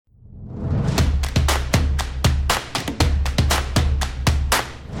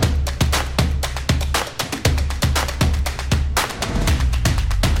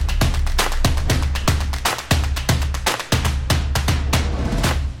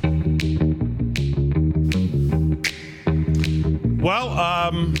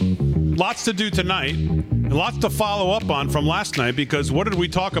Well, lots to do tonight, and lots to follow up on from last night, because what did we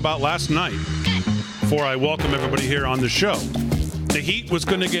talk about last night? Before I welcome everybody here on the show. The heat was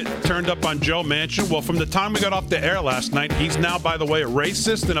going to get turned up on Joe Manchin. Well, from the time we got off the air last night, he's now, by the way, a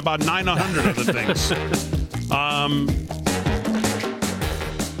racist and about 900 other things.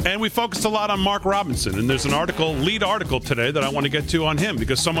 And we focused a lot on Mark Robinson, and there's an lead article today that I want to get to on him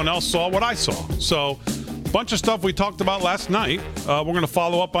because someone else saw what I saw. So, bunch of stuff we talked about last night. We're going to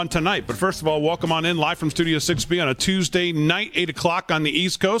follow up on tonight. But first of all, welcome on in live from Studio 6B on a Tuesday night, 8 o'clock on the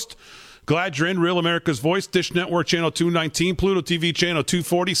East Coast. Glad you're in. Real America's Voice, Dish Network, Channel 219, Pluto TV, Channel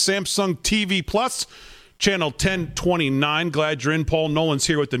 240, Samsung TV Plus, Channel 1029. Glad you're in. Paul Nolan's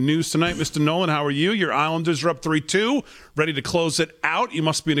here with the news tonight. Mr. Nolan, how are you? Your Islanders are up 3-2, ready to close it out. You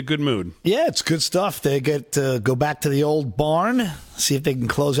must be in a good mood. Yeah, it's good stuff. They get to go back to the old barn, see if they can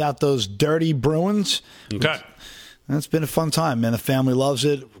close out those dirty Bruins. Okay. It's been a fun time, man. The family loves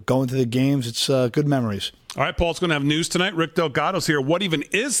it. Going to the games, it's good memories. All right, Paul's going to have news tonight. Rick Delgado's here. What even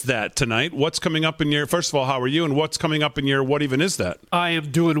is that tonight? What's coming up in your, first of all, how are you? And what's coming up in your, what even is that? I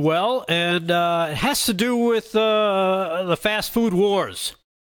am doing well, and it has to do with the fast food wars.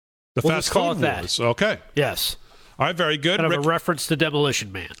 We'll fast food wars. Okay. Yes. All right, very good. Kind of a reference to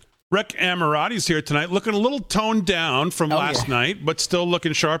Demolition Man. Rick Amirati's here tonight, looking a little toned down from last night, but still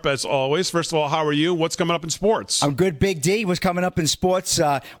looking sharp as always. First of all, how are you? What's coming up in sports? I'm good, Big D. What's coming up in sports?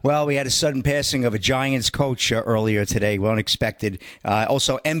 Well, we had a sudden passing of a Giants coach earlier today, unexpected.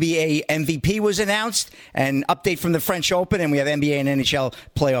 Also, NBA MVP was announced, and update from the French Open, and we have NBA and NHL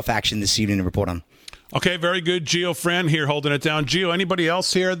playoff action this evening to report on. Okay, very good. Gio Fran here holding it down. Gio, anybody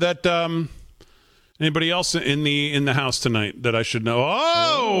else here that... Anybody else in the house tonight that I should know?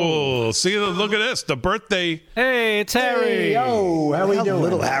 Oh, see, look at this. The birthday. Hey, it's Harry. Hey, yo, how we doing?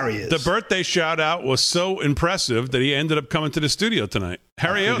 Little Harry is. The birthday shout out was so impressive that he ended up coming to the studio tonight.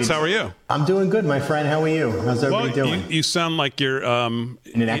 Harry Oates, how are you? I'm doing good, my friend. How are you? How's everybody doing? You sound like you're in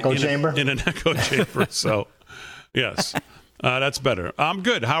an echo chamber. In an echo chamber. So, yes, that's better. I'm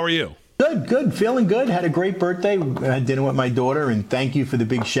good. How are you? Good. Feeling good. Had a great birthday. Had dinner with my daughter, and thank you for the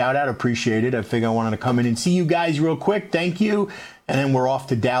big shout out. Appreciate it. I figured I wanted to come in and see you guys real quick. Thank you. And then we're off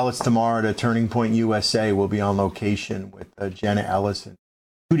to Dallas tomorrow to Turning Point USA. We'll be on location with Jenna Ellis and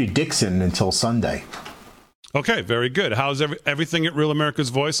Judy Dixon until Sunday. Okay, very good. How's everything at Real America's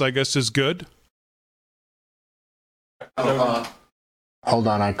Voice, I guess, is good? Hold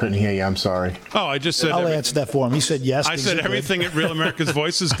on, I couldn't hear you. I'm sorry. Oh, I just said... I'll answer that for him. He said yes. I said everything at Real America's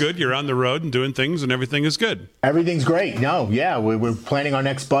Voice is good. You're on the road and doing things, and everything is good. Everything's great. No, yeah, we're planning our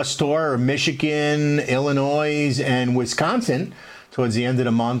next bus tour, Michigan, Illinois, and Wisconsin towards the end of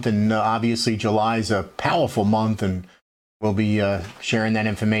the month. And obviously, July is a powerful month, and we'll be sharing that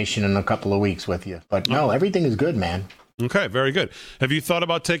information in a couple of weeks with you. But no, everything is good, man. Okay, very good. Have you thought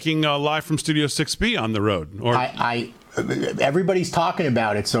about taking live from Studio 6B on the road? Or everybody's talking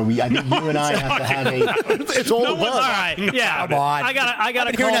about it, so I think you and I have to have a. It's all All right. Yeah. Come on. I got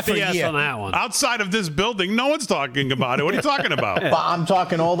to call BS on that one. outside of this building, no one's talking about it. What are you talking about? But I'm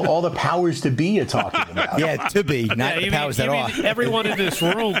talking all the powers to be are talking about. Yeah, to be, not the powers that are. Everyone in this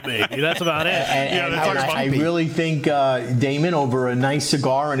room, maybe. That's about it. And I really think, Damon, over a nice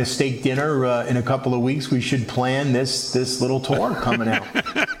cigar and a steak dinner in a couple of weeks, we should plan this little tour coming out.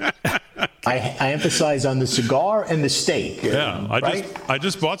 I emphasize on the cigar and the steak. Yeah, I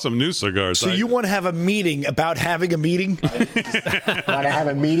just bought some new cigars. So you want to have a meeting about having a meeting? Want to have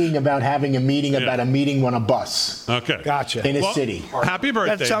a meeting about having a meeting about a meeting on a bus. Okay. Gotcha. In a city. Happy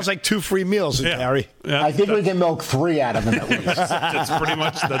birthday. That sounds like 2 free meals, Harry. Yeah, I think we can milk 3 out of him at least. that's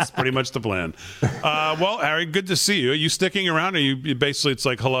pretty much the plan. Well, Harry, good to see you. Are you sticking around, or you basically it's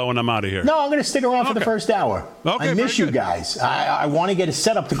like hello and I'm out of here? No, I'm going to stick around for the first hour. Okay, I miss you guys. I want to get a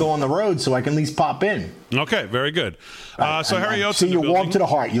setup to go on the road so I can at least pop in. Okay, very good. So Harry Oates, see, you're warm to the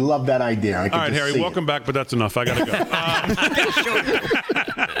heart. You love that idea. All right, Harry, welcome back, but that's enough. I got to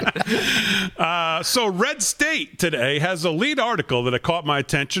go. So Red State today has a lead article that caught my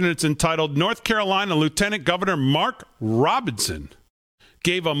attention. It's entitled North Carolina Lieutenant Governor Mark Robinson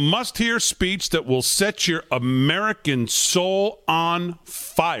gave a must-hear speech that will set your American soul on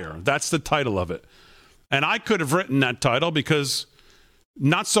fire. That's the title of it. And I could have written that title because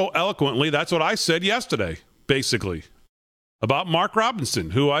not so eloquently, that's what I said yesterday, basically, about Mark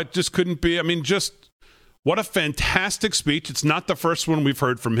Robinson, who I just couldn't be. I mean, just what a fantastic speech. It's not the first one we've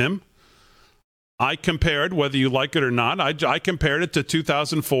heard from him. I compared, whether you like it or not, I compared it to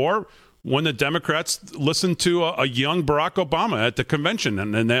 2004 when the Democrats listened to a young Barack Obama at the convention,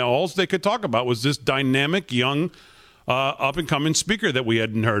 and all they could talk about was this dynamic young up-and-coming speaker that we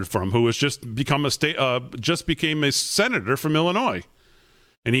hadn't heard from, who has just became a senator from Illinois.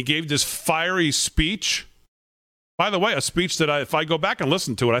 And he gave this fiery speech. By the way, a speech that if I go back and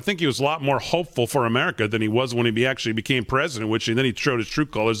listen to it, I think he was a lot more hopeful for America than he was when he actually became president, which then he showed his true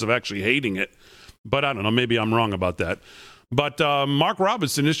colors of actually hating it. But I don't know, maybe I'm wrong about that. But Mark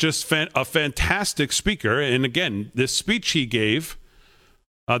Robinson is just a fantastic speaker. And again, this speech he gave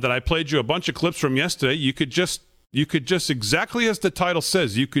that I played you a bunch of clips from yesterday, you could just exactly as the title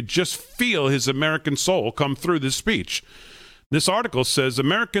says, you could just feel his American soul come through this speech. This article says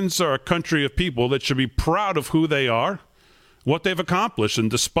Americans are a country of people that should be proud of who they are, what they've accomplished,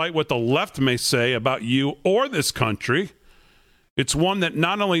 and despite what the left may say about you or this country, it's one that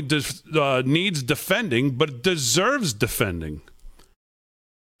not only needs defending, but deserves defending.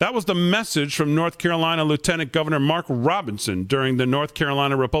 That was the message from North Carolina Lieutenant Governor Mark Robinson during the North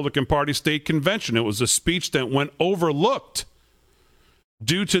Carolina Republican Party State Convention. It was a speech that went overlooked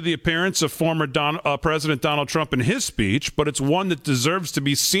due to the appearance of former President Donald Trump in his speech, but it's one that deserves to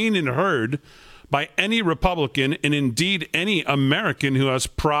be seen and heard by any Republican and indeed any American who has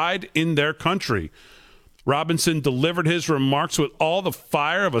pride in their country. Robinson delivered his remarks with all the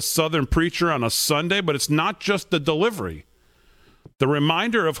fire of a Southern preacher on a Sunday, but it's not just the delivery. The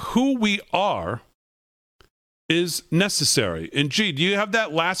reminder of who we are is necessary. And G, do you have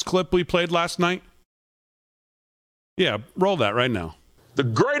that last clip we played last night? Yeah, roll that right now. The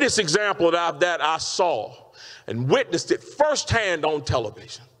greatest example of that I saw and witnessed it firsthand on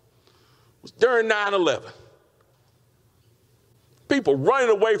television was during 9/11. People running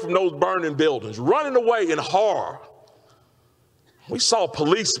away from those burning buildings, running away in horror. We saw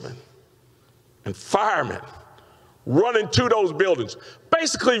policemen and firemen running to those buildings,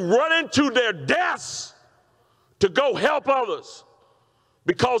 basically running to their deaths to go help others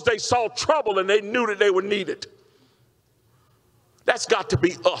because they saw trouble and they knew that they were needed. That's got to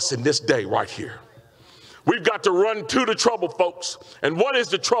be us in this day right here. We've got to run to the trouble, folks. And what is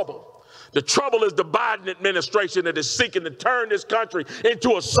the trouble? The trouble is the Biden administration that is seeking to turn this country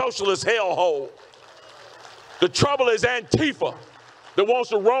into a socialist hellhole. The trouble is Antifa that wants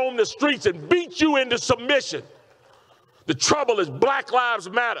to roam the streets and beat you into submission. The trouble is Black Lives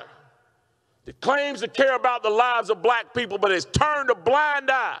Matter that claims to care about the lives of black people but has turned a blind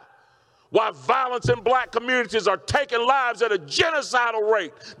eye while violence in black communities are taking lives at a genocidal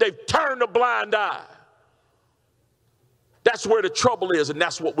rate. They've turned a blind eye. That's where the trouble is, and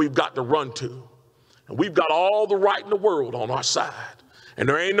that's what we've got to run to. And we've got all the right in the world on our side. And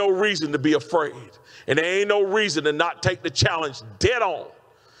there ain't no reason to be afraid. And there ain't no reason to not take the challenge dead on.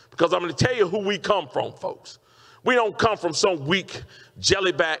 Because I'm going to tell you who we come from, folks. We don't come from some weak,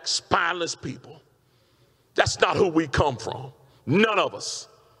 jellyback, spineless people. That's not who we come from. None of us.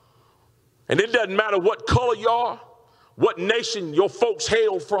 And it doesn't matter what color you are, what nation your folks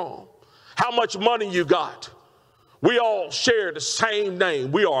hail from, how much money you got. We all share the same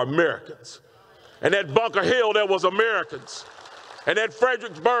name. We are Americans. And at Bunker Hill, there was Americans. And at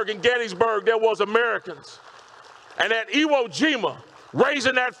Fredericksburg and Gettysburg, there was Americans. And at Iwo Jima,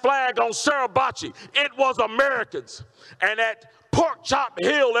 raising that flag on Suribachi, it was Americans. And at Pork Chop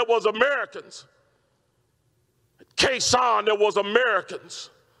Hill, there was Americans. At Khe Sanh, there was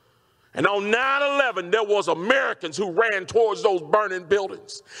Americans. And on 9/11, there was Americans who ran towards those burning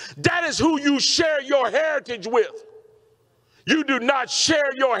buildings. That is who you share your heritage with. You do not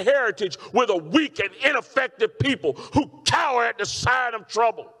share your heritage with a weak and ineffective people who cower at the sight of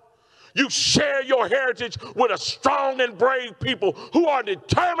trouble. You share your heritage with a strong and brave people who are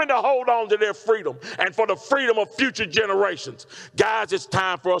determined to hold on to their freedom and for the freedom of future generations. Guys, it's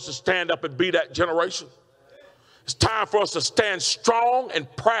time for us to stand up and be that generation. It's time for us to stand strong and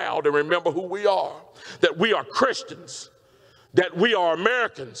proud and remember who we are, that we are Christians, that we are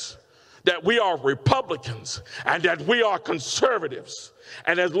Americans, that we are Republicans, and that we are conservatives.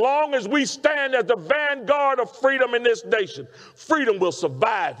 And as long as we stand as the vanguard of freedom in this nation, freedom will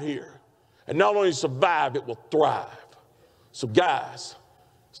survive here. And not only survive, it will thrive. So guys,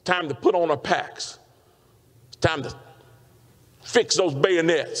 it's time to put on our packs. It's time to fix those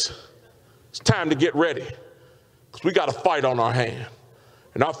bayonets. It's time to get ready. Because we got a fight on our hand.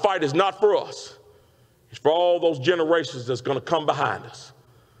 And our fight is not for us. It's for all those generations that's going to come behind us.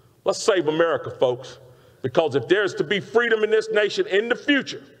 Let's save America, folks. Because if there's to be freedom in this nation in the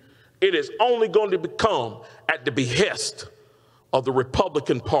future, it is only going to become at the behest of the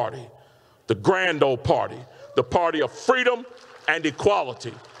Republican Party, the grand old party, the party of freedom and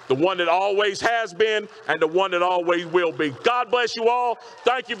equality, the one that always has been and the one that always will be. God bless you all.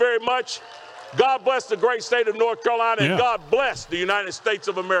 Thank you very much. God bless the great state of North Carolina, and God bless the United States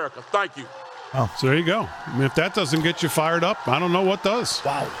of America. Thank you. Oh. So there you go. I mean, if that doesn't get you fired up, I don't know what does.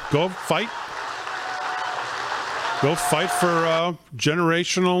 Wow. Go fight. Go fight for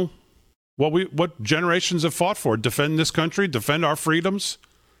generational, what generations have fought for. Defend this country, defend our freedoms,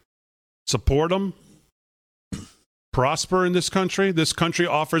 support them, prosper in this country. This country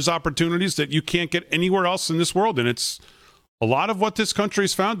offers opportunities that you can't get anywhere else in this world. And it's a lot of what this country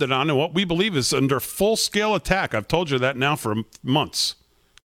is founded on and what we believe is under full-scale attack. I've told you that now for months.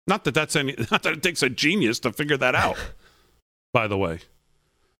 Not that it takes a genius to figure that out, by the way.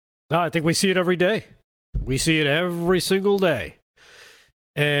 No, I think we see it every day. We see it every single day.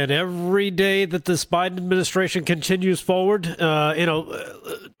 And every day that this Biden administration continues forward,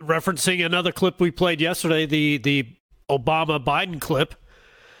 referencing another clip we played yesterday, the Obama-Biden clip,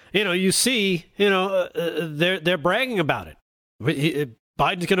 you see, they're bragging about it.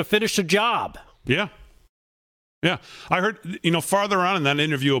 Biden's going to finish the job. Yeah. Yeah. I heard, farther on in that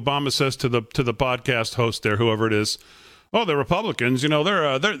interview, Obama says to the podcast host there, whoever it is, oh, the Republicans,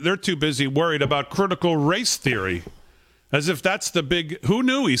 they're too busy worried about critical race theory. As if that's the big, who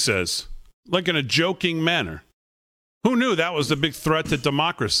knew, he says, like in a joking manner. Who knew that was the big threat to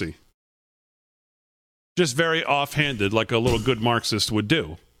democracy? Just very offhanded, like a little good Marxist would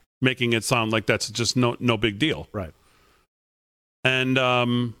do, making it sound like that's just no big deal. Right.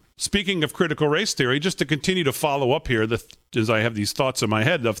 And speaking of critical race theory, just to continue to follow up here, as I have these thoughts in my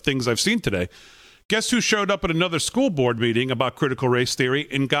head of things I've seen today, guess who showed up at another school board meeting about critical race theory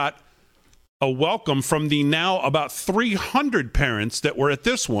and got a welcome from the now about 300 parents that were at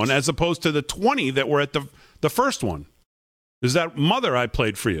this one, as opposed to the 20 that were at the first one? Is that mother I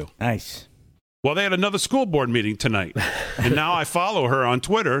played for you? Nice. Well, they had another school board meeting tonight, and now I follow her on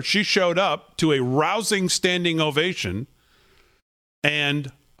Twitter. She showed up to a rousing standing ovation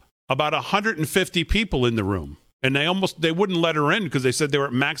and about 150 people in the room, and they wouldn't let her in because they said they were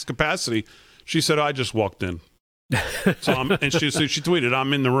at max capacity. She said, I just walked in. So she tweeted,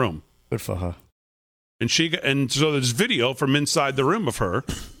 I'm in the room. Good for her. And so there's video from inside the room of her,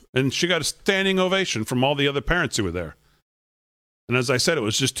 and she got a standing ovation from all the other parents who were there. And as I said, it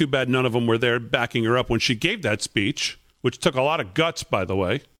was just too bad none of them were there backing her up when she gave that speech, which took a lot of guts, by the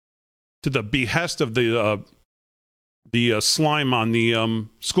way, to the behest of the slime on the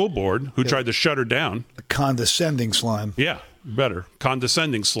school board who tried to shut her down. The condescending slime. Yeah, better.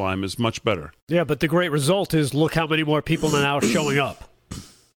 Condescending slime is much better. Yeah, but the great result is look how many more people are now showing up.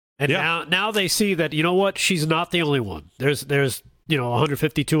 And now they see that, you know what, she's not the only one. There's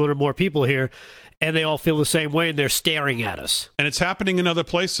 150, 200 more people here, and they all feel the same way, and they're staring at us. And it's happening in other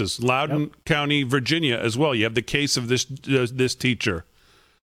places. Loudoun County, Virginia, as well. You have the case of this teacher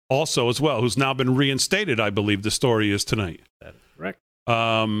also as well, who's now been reinstated, I believe the story is tonight. That's correct.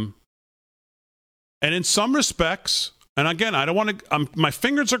 And in some respects, and again, I don't want to, my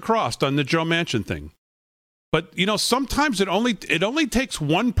fingers are crossed on the Joe Manchin thing. But, sometimes it only takes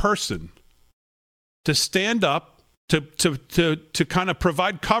one person to stand up to kind of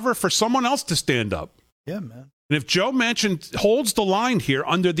provide cover for someone else to stand up. Yeah, man. And if Joe Manchin holds the line here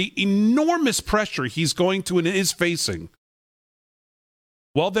under the enormous pressure he's going to and is facing,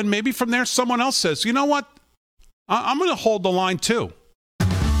 well, then maybe from there someone else says, you know what? I'm going to hold the line too.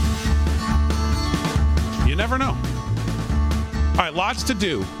 You never know. All right, lots to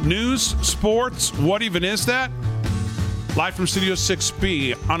do. News, sports, what even is that? Live from Studio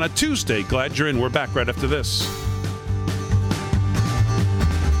 6B on a Tuesday. Glad you're in. We're back right after this.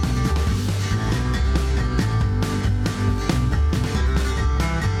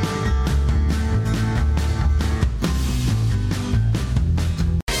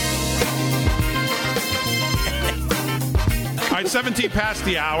 All right, 17 past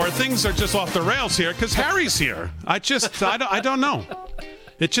the hour. Things are just off the rails here because Harry's here. I don't know.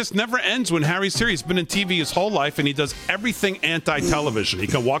 It just never ends when Harry's here. He's been in TV his whole life, and he does everything anti-television.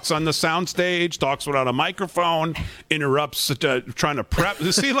 He walks on the soundstage, talks without a microphone, interrupts, trying to prep.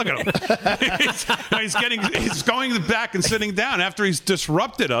 See, look at him. He's going back and sitting down after he's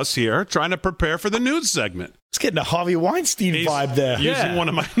disrupted us here, trying to prepare for the news segment. It's getting a Harvey Weinstein vibe there. Using one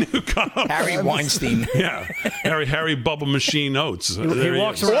of my new cups. Harry Weinstein. Yeah. Harry Bubble Machine Oates. He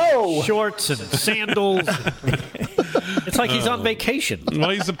walks around in shorts and sandals. It's like he's on vacation. Well,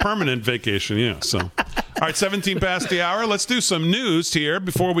 he's a permanent vacation, yeah. So, all right, 17 past the hour. Let's do some news here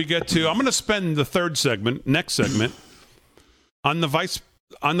before we get to. I'm going to spend the next segment, on the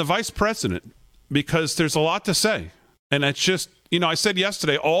vice president, because there's a lot to say, and it's just, I said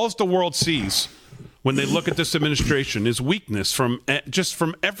yesterday, all the world sees when they look at this administration is weakness from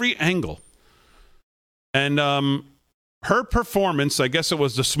every angle, and her performance, I guess it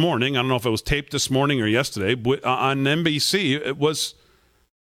was this morning. I don't know if it was taped this morning or yesterday, but on NBC, it was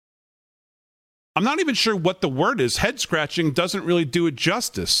I'm not even sure what the word is. Head scratching doesn't really do it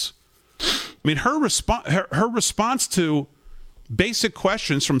justice. I mean, her response to basic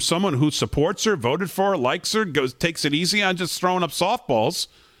questions from someone who supports her, voted for her, likes her, takes it easy on just throwing up softballs.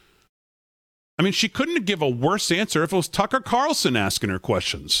 I mean, she couldn't give a worse answer if it was Tucker Carlson asking her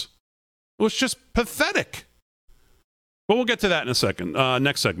questions. It was just pathetic. But we'll get to that in a second,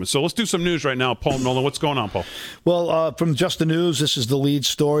 next segment. So let's do some news right now. Paul Nolan, what's going on, Paul? Well, from Just the News, this is the lead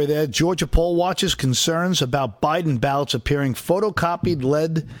story there. Georgia poll watchers' concerns about Biden ballots appearing photocopied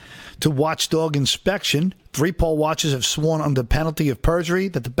led to watchdog inspection. 3 poll watchers have sworn under penalty of perjury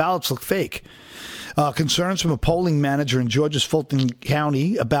that the ballots look fake. Concerns from a polling manager in Georgia's Fulton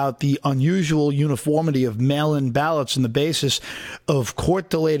County about the unusual uniformity of mail-in ballots and the basis of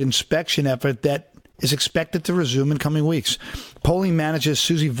court-delayed inspection effort that is expected to resume in coming weeks. Polling manager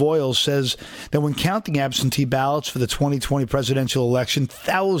Susie Voiles says that when counting absentee ballots for the 2020 presidential election,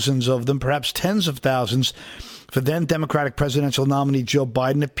 thousands of them, perhaps tens of thousands, for then Democratic presidential nominee Joe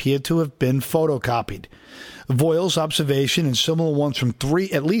Biden appeared to have been photocopied. Voiles' observation and similar ones from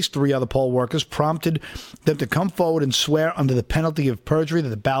at least three other poll workers prompted them to come forward and swear under the penalty of perjury that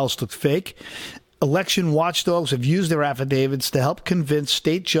the ballots looked fake. Election watchdogs have used their affidavits to help convince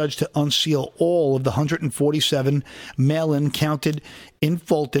state judge to unseal all of the 147 mail-in counted in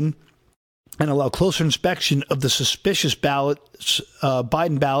Fulton and allow closer inspection of the suspicious ballots,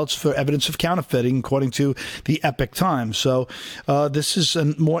 Biden ballots, for evidence of counterfeiting, according to the Epoch Times. So this is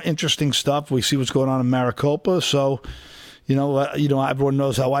more interesting stuff. We see what's going on in Maricopa. So, everyone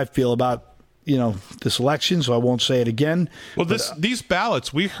knows how I feel about this election, so I won't say it again. Well, these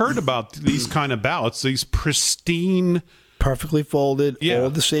ballots, we heard about these kind of ballots, these pristine, perfectly folded, all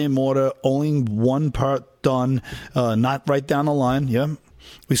the same order, only one part done, not right down the line. Yeah,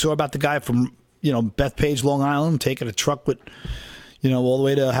 we saw about the guy from Bethpage, Long Island, taking a truck with all the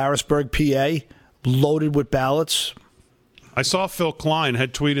way to Harrisburg, PA, loaded with ballots. I saw Phil Klein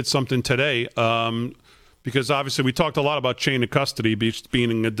had tweeted something today. Because obviously we talked a lot about chain of custody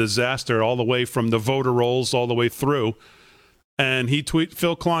being a disaster all the way from the voter rolls all the way through. And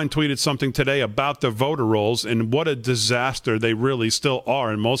Phil Klein tweeted something today about the voter rolls and what a disaster they really still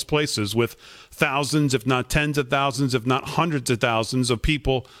are in most places, with thousands, if not tens of thousands, if not hundreds of thousands of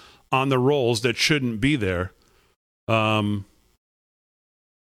people on the rolls that shouldn't be there. And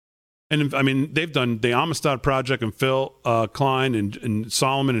I mean, they've done the Amistad Project and Phil Klein and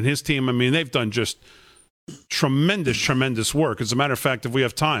Solomon and his team. I mean, they've done just tremendous work. As a matter of fact, if we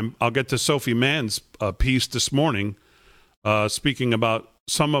have time, I'll get to Sophie Mann's piece this morning, speaking about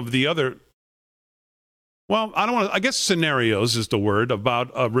some of the other, I guess scenarios is the word,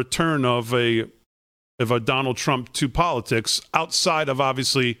 about a return of a Donald Trump to politics outside of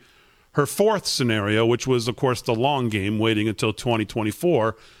obviously her fourth scenario, which was, of course, the long game, waiting until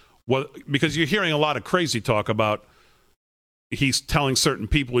 2024. Because you're hearing a lot of crazy talk about he's telling certain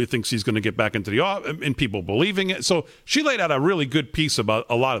people he thinks he's going to get back into the office, and people believing it. So she laid out a really good piece about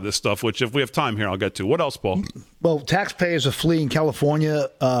a lot of this stuff, which if we have time here, I'll get to. What else, Paul? Well, taxpayers are fleeing California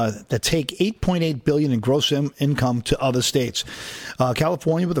that take $8.8 billion in gross income to other states.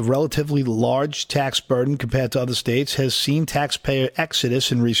 California, with a relatively large tax burden compared to other states, has seen taxpayer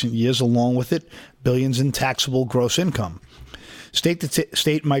exodus in recent years, along with it billions in taxable gross income.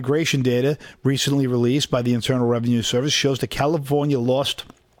 State migration data recently released by the Internal Revenue Service shows that California lost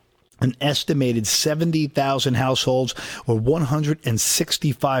an estimated 70,000 households, or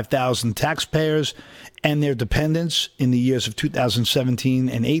 165,000 taxpayers and their dependents in the years of 2017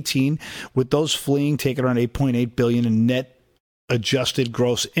 and 18, with those fleeing taking around $8.8 billion in net adjusted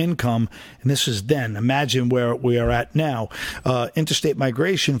gross income. And this is then. Imagine where we are at now. Interstate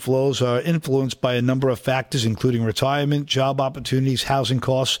migration flows are influenced by a number of factors, including retirement, job opportunities, housing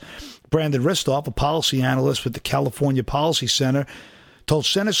costs. Brandon Ristoff, a policy analyst with the California Policy Center, told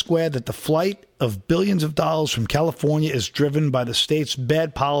Center Square that the flight of billions of dollars from California is driven by the state's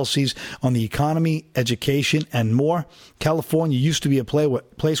bad policies on the economy, education, and more. California used to be a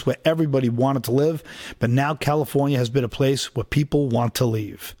place where everybody wanted to live, but now California has been a place where people want to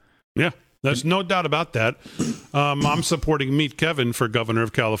leave. Yeah, there's no doubt about that. I'm supporting Meet Kevin for governor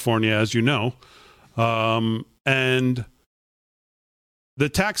of California, as you know. And the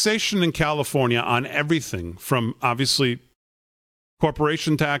taxation in California on everything from obviously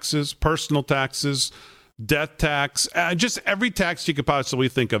corporation taxes, personal taxes, death tax, just every tax you could possibly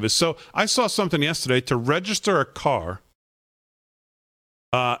think of. So I saw something yesterday to register a car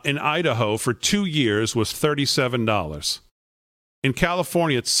in Idaho for 2 years was $37. In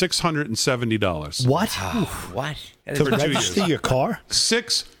California, it's $670. What? What? To register your car?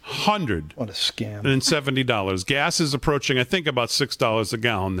 $600. What a scam. And $70. Gas is approaching, I think, about $6 a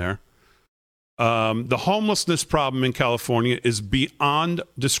gallon there. The homelessness problem in California is beyond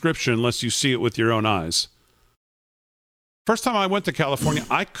description unless you see it with your own eyes. First time I went to California,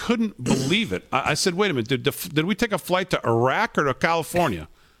 I couldn't believe it. I said, wait a minute, did we take a flight to Iraq or to California?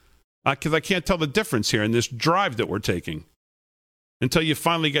 Because I can't tell the difference here in this drive that we're taking. Until you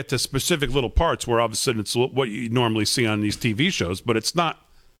finally get to specific little parts where all of a sudden it's what you normally see on these TV shows, but it's not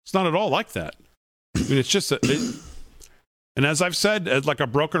at all like that. I mean, it's just, and as I've said, like a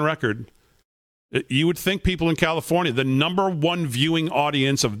broken record, you would think people in California, the number one viewing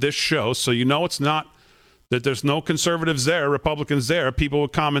audience of this show, so you know it's not that there's no conservatives there, Republicans there, people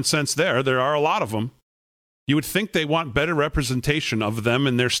with common sense there. There are a lot of them. You would think they want better representation of them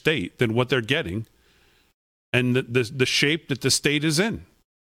in their state than what they're getting. And the shape that the state is in.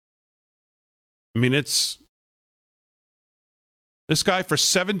 I mean, this guy for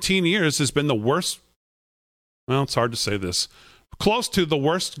 17 years has been the worst, well, it's hard to say this, close to the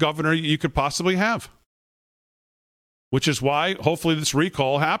worst governor you could possibly have. Which is why hopefully this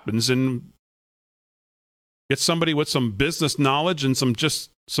recall happens and get somebody with some business knowledge and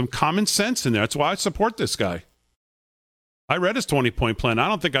some common sense in there. That's why I support this guy. I read his 20-point plan. I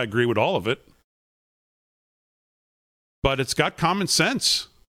don't think I agree with all of it. But it's got common sense.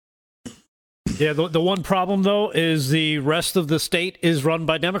 Yeah, the one problem, though, is the rest of the state is run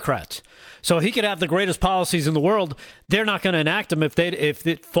by Democrats. So he could have the greatest policies in the world. They're not going to enact them if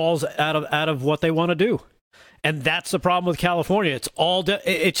it falls out of what they want to do. And that's the problem with California.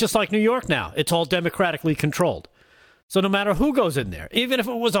 It's just like New York now. It's all democratically controlled. So no matter who goes in there, even if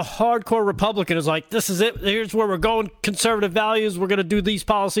it was a hardcore Republican who's like, this is it, here's where we're going, conservative values, we're going to do these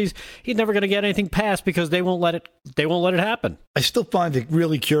policies, he's never going to get anything passed because they won't let it happen. I still find it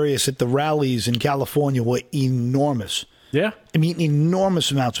really curious that the rallies in California were enormous. Yeah. I mean,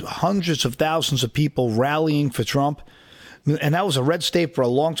 enormous amounts, hundreds of thousands of people rallying for Trump. And that was a red state for a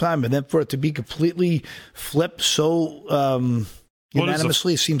long time. And then for it to be completely flipped so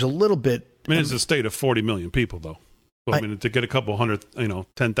unanimously seems a little bit. I mean, it's a state of 40 million people, though. Well, I mean, to get a couple hundred,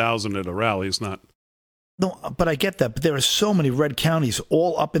 10,000 at a rally is not. No, but I get that. But there are so many red counties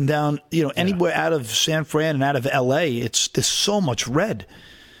all up and down, anywhere out of San Fran and out of L.A., there's so much red.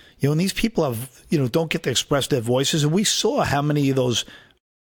 And these people have, don't get to express their voices. And we saw how many of those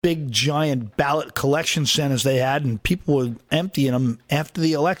big, giant ballot collection centers they had, and people were emptying them after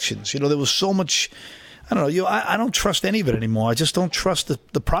the elections. There was so much. I don't know. I don't trust any of it anymore. I just don't trust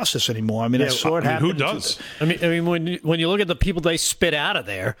the process anymore. I mean, I saw it happen. Who does? I mean, when you look at the people they spit out of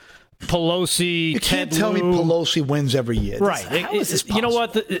there, Pelosi, you can't tell me Pelosi wins every year. Right? How is this possible? You know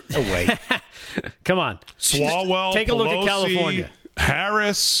what? Wait. Come on, Swalwell. Take a look at California.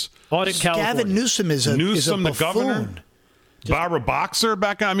 Harris. Audit California. Gavin Newsom is a buffoon. The governor. Barbara Boxer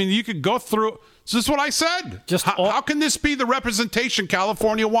back. I mean, you could go through. This is what I said. How can this be the representation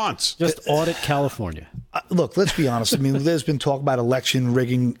California wants? Just audit California. Look, let's be honest. I mean, there's been talk about election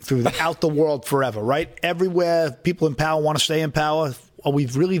rigging throughout the world forever, right? Everywhere people in power want to stay in power. Are we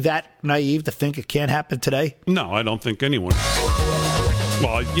really that naive to think it can't happen today? No, I don't think anyone.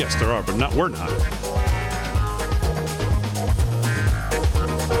 Well, yes, there are, but we're not.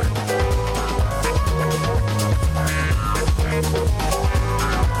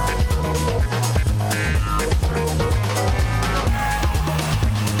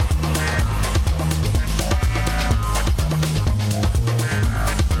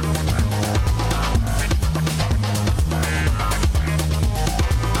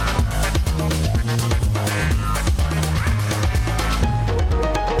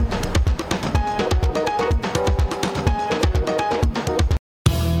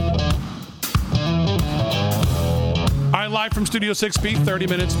 Live from Studio 6B, 30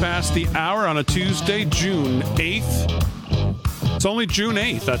 minutes past the hour on a Tuesday, June 8th. It's only June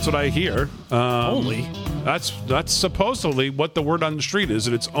 8th. That's what I hear. Only? That's supposedly what the word on the street is,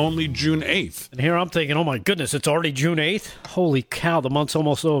 that it's only June 8th. And here I'm thinking, oh my goodness, it's already June 8th? Holy cow, the month's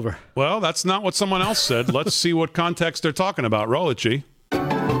almost over. Well, that's not what someone else said. Let's see what context they're talking about. Roll it, G.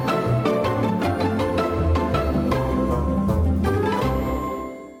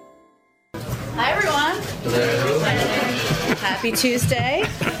 Happy Tuesday.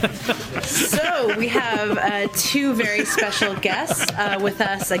 So we have two very special guests with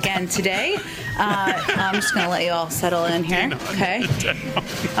us again today. I'm just going to let you all settle in here. Okay.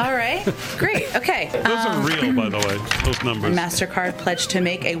 All right. Great. Okay. Those are real, by the way, those numbers. MasterCard pledged to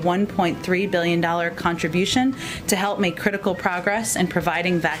make a $1.3 billion contribution to help make critical progress in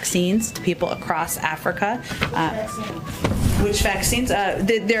providing vaccines to people across Africa. Which vaccines?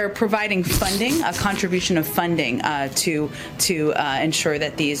 They're providing funding, a contribution of funding to to ensure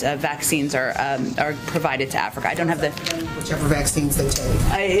that these vaccines are provided to Africa. I don't have the whichever vaccines they take.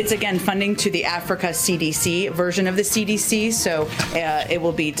 It's again funding to the Africa CDC version of the CDC, so it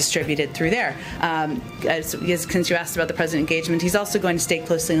will be distributed through there. Since you asked about the president engagement, he's also going to stay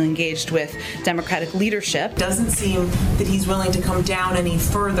closely engaged with Democratic leadership. Doesn't seem that he's willing to come down any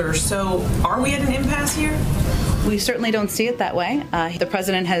further. So are we at an impasse here? We certainly don't see it that way. The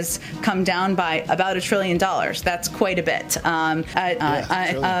president has come down by about $1 trillion. That's quite a bit.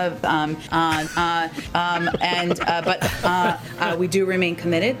 We do remain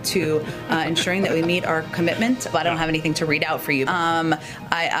committed to ensuring that we meet our commitment. But I don't have anything to read out for you.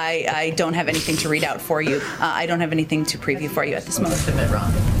 I don't have anything to read out for you. I don't have anything to preview for you at this moment.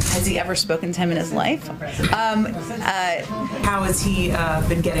 Has he ever spoken to him in his life? How has he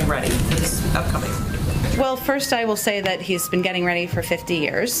been getting ready for this upcoming? Well, first I will say that he's been getting ready for 50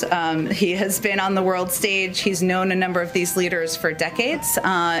 years. He has been on the world stage. He's known a number of these leaders for decades,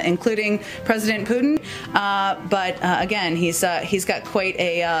 including President Putin. But again, he's got quite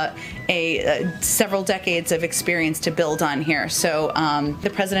a several decades of experience to build on here. So the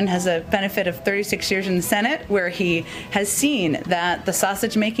president has a benefit of 36 years in the Senate, where he has seen that the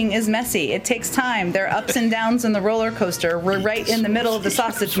sausage making is messy. It takes time. There are ups and downs in the roller coaster. We're right in the middle of the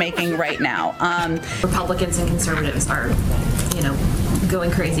sausage making right now. Republicans and conservatives are, going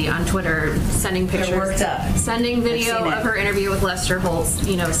crazy on Twitter, sending pictures, sending video of her interview with Lester Holt,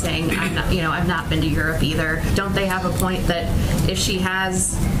 saying, I've not been to Europe either. Don't they have a point that if she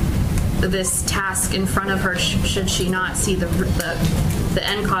has this task in front of her, should she not see the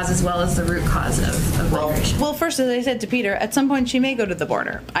end cause as well as the root cause of migration? Well, first, as I said to Peter, at some point she may go to the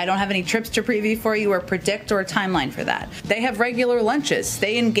border. I don't have any trips to preview for you or predict or a timeline for that. They have regular lunches.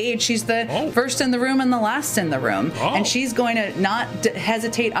 They engage. She's the first in the room and the last in the room. And she's going to not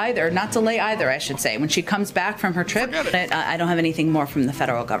hesitate either, not delay either, I should say. When she comes back from her trip, I don't have anything more from the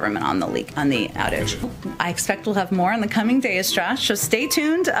federal government on the outage. I expect we'll have more in the coming days, Josh, so stay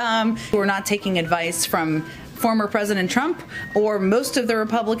tuned. We're not taking advice from former President Trump or most of the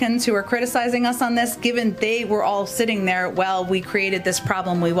Republicans who are criticizing us on this, given they were all sitting there while we created this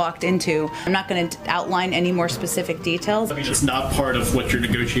problem we walked into. I'm not going to outline any more specific details. I mean, it's not part of what you're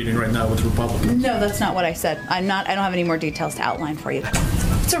negotiating right now with Republicans. No, that's not what I said. I don't have any more details to outline for you.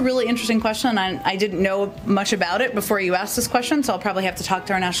 It's a really interesting question. I didn't know much about it before you asked this question, so I'll probably have to talk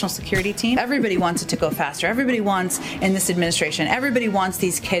to our national security team. Everybody wants it to go faster. Everybody wants, in this administration, everybody wants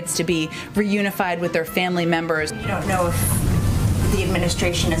these kids to be reunified with their family members. You don't know if the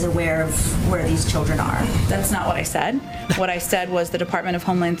administration is aware of where these children are. That's not what I said. What I said was the Department of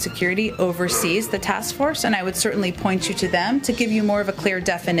Homeland Security oversees the task force, and I would certainly point you to them to give you more of a clear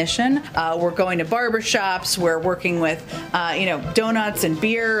definition. We're going to barbershops. We're working with, donuts and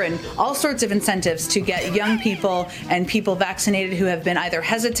beer and all sorts of incentives to get young people and people vaccinated who have been either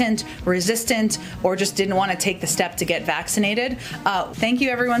hesitant, resistant, or just didn't want to take the step to get vaccinated. Thank you,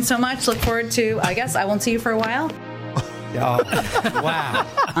 everyone, so much. Look forward to, I guess I won't see you for a while. Oh, wow.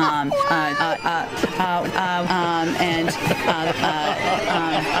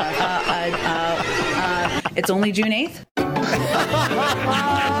 It's only June 8th.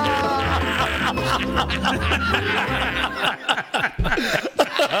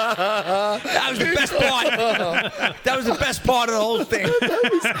 That was the best part. That was the best part of the whole thing.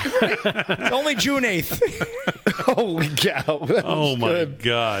 It's only June 8th. Holy cow. Oh, my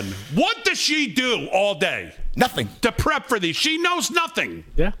God. What does she do all day? Nothing. To prep for these. She knows nothing.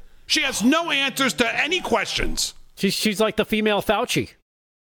 Yeah. She has no answers to any questions. She's like the female Fauci.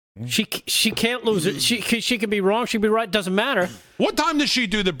 She can't lose it. She can be wrong. She can be right. Doesn't matter. What time does she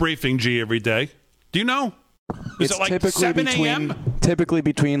do the briefing, G, every day? Do you know? Is it like 7 a.m.? Typically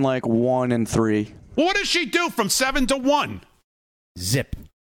between like 1 and 3. Well, what does she do from 7 to 1? Zip.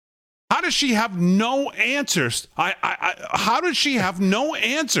 How does she have no answers? How does she have no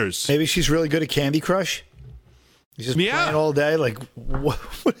answers? Maybe she's really good at Candy Crush. She's just playing all day. Like,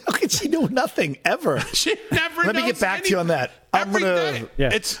 how can she do nothing ever? She never. Let me get back to you on that. I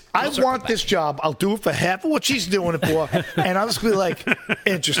want this job. I'll do it for half of what she's doing it for, and I'll just be like,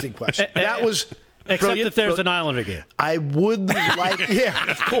 interesting question. That was. Except brilliant. if there's an Islander game. I would like, yeah,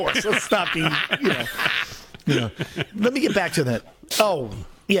 of course. Let's not be, Let me get back to that. Oh,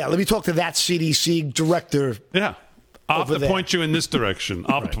 yeah, let me talk to that CDC director. Yeah. I'll have to point you in this direction.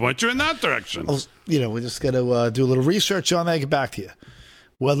 I'll have to point you in that direction. We just got to do a little research on that and get back to you.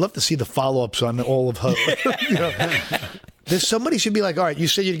 Well, I'd love to see the follow-ups on all of her. There's somebody should be like, all right, you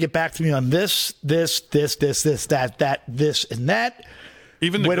said you'd get back to me on this, that, this, and that.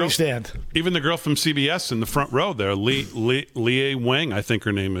 Where do we stand? Even the girl from CBS in the front row there, Lee Wang, I think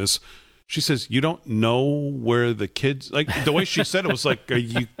her name is. She says, you don't know where the kids, like the way she said it was like, are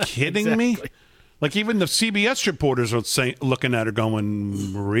you kidding me? Like even the CBS reporters are looking at her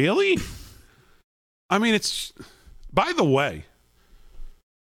going, really? I mean, it's, by the way,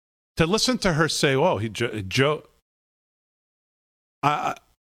 to listen to her say, oh, Joe, I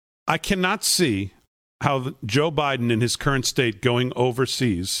cannot see how Joe Biden in his current state going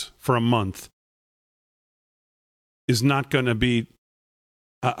overseas for a month is not going to be,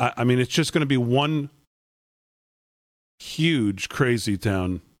 I mean, it's just going to be one huge crazy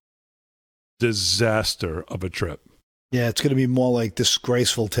town disaster of a trip. Yeah, it's going to be more like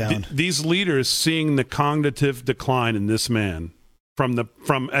disgraceful town. These leaders seeing the cognitive decline in this man from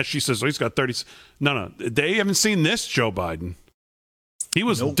as she says, oh, he's got 30. No, they haven't seen this Joe Biden. He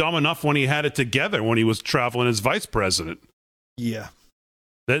was dumb enough when he had it together when he was traveling as vice president. Yeah.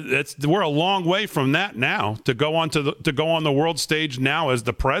 We're a long way from that now to go on the world stage now as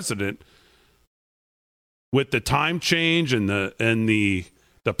the president with the time change and the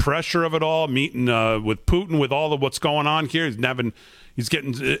pressure of it all, meeting with Putin with all of what's going on here. He's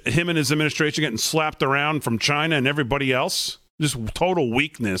getting him and his administration getting slapped around from China and everybody else. Just total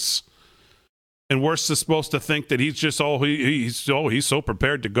weakness. And we're supposed to think that he's just he's so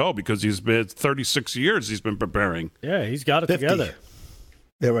prepared to go because he's been 36 years he's been preparing. Yeah, he's got it 50. together.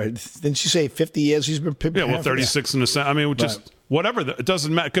 Yeah, right. Didn't she say 50 years he's been preparing? Yeah, well, 36 in the Senate. I mean, just whatever. It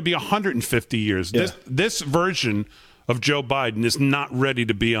doesn't matter. It could be 150 years. Yeah. This version of Joe Biden is not ready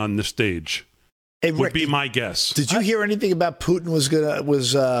to be on the stage. Hey, Rick, would be my guess. Did you hear anything about Putin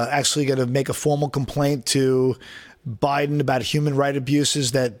was actually going to make a formal complaint to Biden about human rights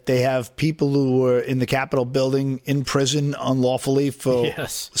abuses, that they have people who were in the Capitol building in prison unlawfully for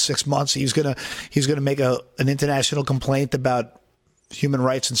 6 months? He's gonna make an international complaint about human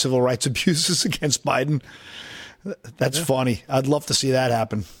rights and civil rights abuses against Biden. That's funny. I'd love to see that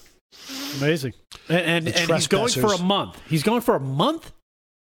happen. Amazing. And he's going for a month. He's going for a month?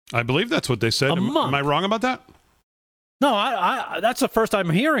 I believe that's what they said. Am I wrong about that? No, I that's the first time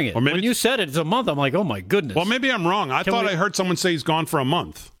I'm hearing it. Or maybe when you said it's a month, I'm like, oh my goodness. Well, maybe I'm wrong. I thought I heard someone say he's gone for a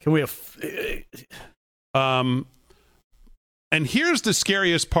month. Can we and here's the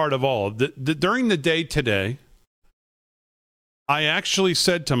scariest part of all. During the day today, I actually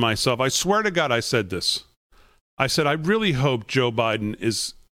said to myself, I swear to God I said this. I said, I really hope Joe Biden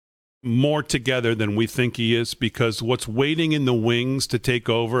is more together than we think he is, because what's waiting in the wings to take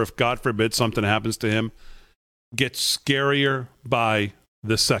over, if God forbid something happens to him, gets scarier by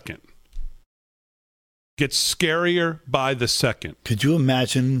the second. Gets scarier by the second. Could you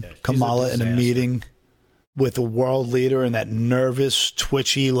imagine Kamala in a meeting with a world leader and that nervous,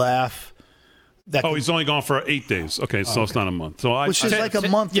 twitchy laugh? He's only gone for 8 days. Okay, so it's not a month. So which is like a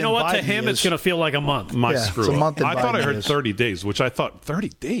month. You know what? To him, it's going to feel like a month. Screw up. I thought I heard 30 days, which I thought 30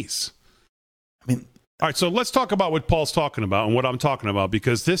 days. I mean, all right, so let's talk about what Paul's talking about and what I'm talking about,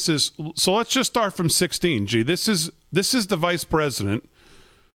 because this is, so let's just start from 16. G, this is the vice president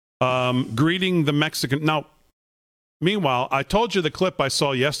greeting the Mexican. Now, meanwhile, I told you the clip I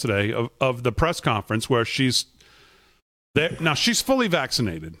saw yesterday of the press conference where she's there. Now, she's fully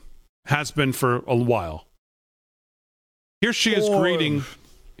vaccinated, has been for a while. Here she is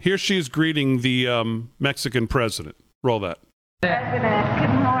greeting the Mexican president. Roll that. President, good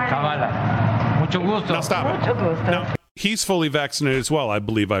morning. Kamala. Now stop it. Now, he's fully vaccinated as well, I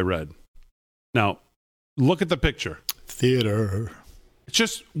believe I read. Now, look at the picture. Theater. It's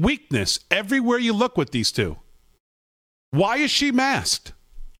just weakness everywhere you look with these two. Why is she masked?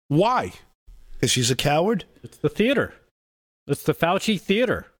 Why? Because she's a coward? It's the theater. It's the Fauci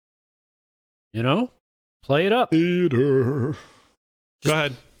theater. You know? Play it up. Theater. Go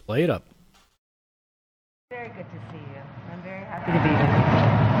ahead. Play it up. Very good to see you. I'm very happy to be with you.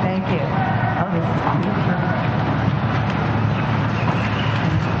 Thank you. Oh, this is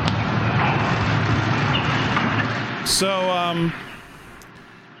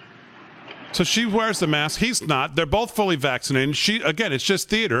So she wears the mask. He's not. They're both fully vaccinated. It's just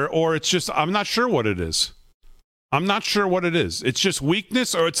theater, or it's just, I'm not sure what it is. I'm not sure what it is. It's just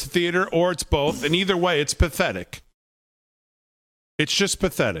weakness, or it's theater, or it's both. And either way, it's pathetic. It's just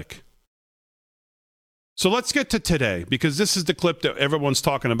pathetic. So let's get to today, because this is the clip that everyone's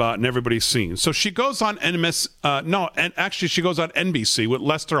talking about and everybody's seen. So she goes on she goes on NBC with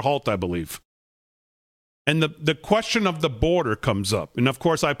Lester Holt, I believe. And the question of the border comes up. And of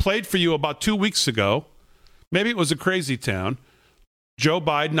course, I played for you about 2 weeks ago. Maybe it was a crazy town. Joe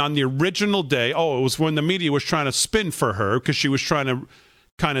Biden on the original day. Oh, it was when the media was trying to spin for her because she was trying to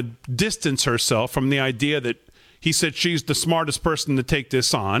kind of distance herself from the idea that He said she's the smartest person to take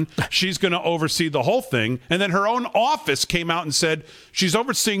this on. She's going to oversee the whole thing. And then her own office came out and said she's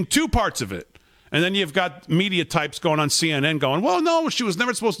overseeing 2 parts of it. And then you've got media types going on CNN going, well, no, she was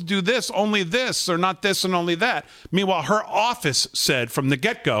never supposed to do this, only this, or not this and only that. Meanwhile, her office said from the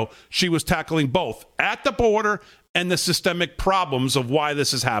get-go she was tackling both at the border and the systemic problems of why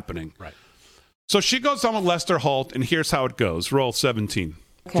this is happening. Right. So she goes on with Lester Holt, and here's how it goes. Roll 17.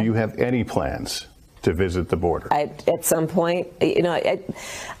 Okay. Do you have any plans to visit the border? At some point,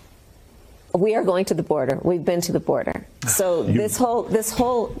 we are going to the border. We've been to the border. So this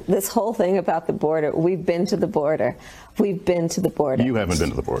whole thing about the border, we've been to the border. We've been to the border. You haven't been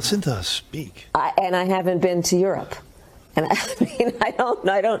to the border. Listen to us speak. And I haven't been to Europe. And I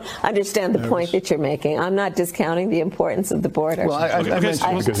don't understand the point that you're making. I'm not discounting the importance of the border. Well, I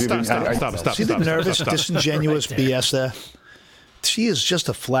mentioned because stop. See the nervous, disingenuous BS there? She is just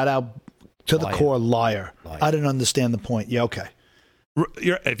a flat-out, to-the-core liar. I didn't understand the point. Yeah, okay.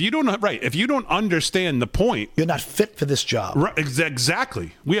 If you don't understand the point, you're not fit for this job. Right,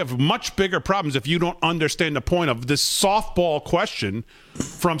 exactly. We have much bigger problems if you don't understand the point of this softball question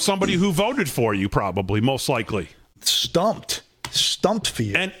from somebody who voted for you, probably, most likely. Stumped for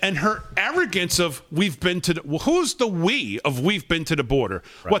you. And her arrogance of we've been to the, well, who's the we of we've been to the border?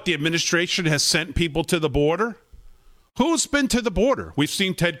 Right. What, the administration has sent people to the border? Who's been to the border? We've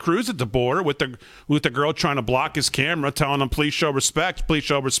seen Ted Cruz at the border with the girl trying to block his camera, telling him, please show respect,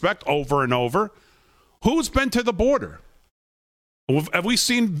 over and over. Who's been to the border? Have we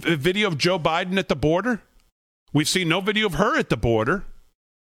seen a video of Joe Biden at the border? We've seen no video of her at the border.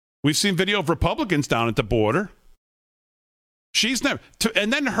 We've seen video of Republicans down at the border. She's never,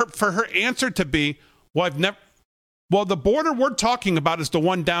 and then for her answer to be, well, the border we're talking about is the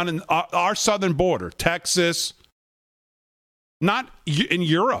one down in our southern border, Texas. Not in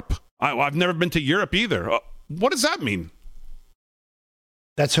Europe. I've never been to Europe either. What does that mean?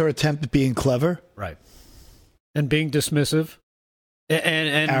 That's her attempt at being clever? Right. And being dismissive.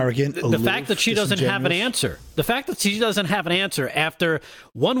 And arrogant. The fact that she doesn't have an answer. The fact that she doesn't have an answer after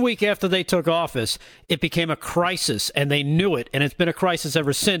 1 week after they took office, it became a crisis, and they knew it, and it's been a crisis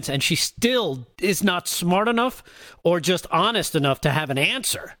ever since, and she still is not smart enough or just honest enough to have an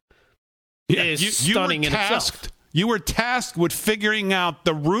answer. Yeah, is stunning in itself. You were tasked with figuring out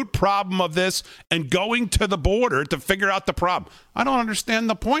the root problem of this and going to the border to figure out the problem. I don't understand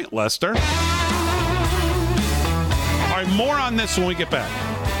the point, Lester. All right, more on this when we get back.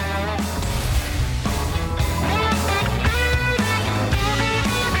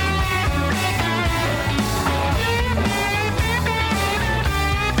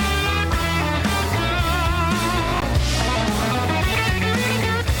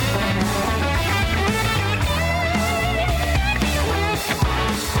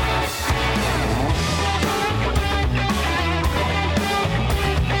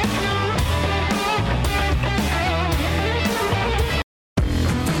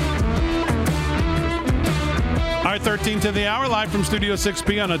 All right, 13 to the hour, live from Studio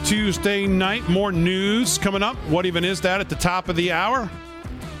 6B on a Tuesday night. More news coming up. What even is that at the top of the hour?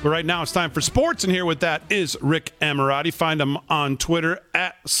 But right now it's time for sports, and here with that is Rick Emirati. Find him on Twitter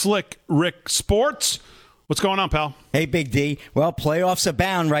at SlickRickSports. What's going on, pal? Hey, Big D. Well, playoffs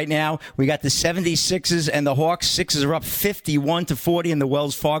abound right now. We got the 76ers and the Hawks. Sixers are up 51-40 in the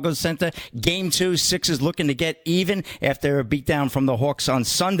Wells Fargo Center. Game 2, Sixers looking to get even after a beatdown from the Hawks on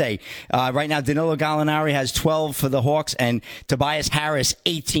Sunday. Right now, Danilo Gallinari has 12 for the Hawks and Tobias Harris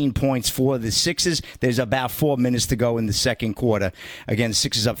 18 points for the Sixers. There's about 4 minutes to go in the second quarter. Again,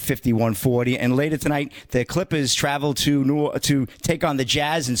 Sixers up 51-40. And later tonight, the Clippers travel to take on the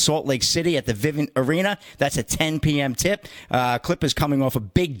Jazz in Salt Lake City at the Vivint Arena. That's a 10 p.m. tip. Clippers coming off a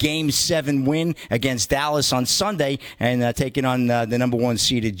big Game 7 win against Dallas on Sunday and taking on the number 1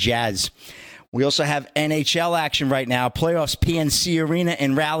 seeded Jazz. We also have NHL action right now. Playoffs, PNC Arena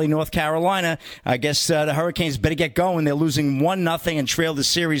in Raleigh, North Carolina. I guess the Hurricanes better get going. They're losing 1-0 and trail the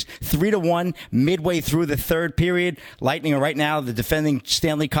series 3-1 midway through the third period. Lightning are right now the defending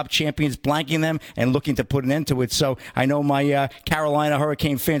Stanley Cup champions, blanking them and looking to put an end to it. So I know my Carolina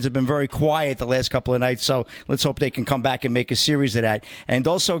Hurricane fans have been very quiet the last couple of nights. So let's hope they can come back and make a series of that. And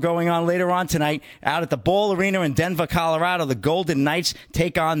also going on later on tonight, out at the Ball Arena in Denver, Colorado, the Golden Knights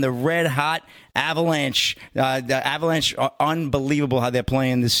take on the red hot Avalanche. The Avalanche are unbelievable how they're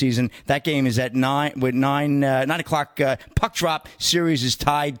playing this season. That game is at 9 o'clock puck drop. Series is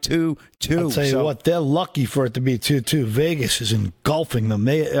tied 2-2. I'll tell you what, they're lucky for it to be 2-2. Vegas is engulfing them.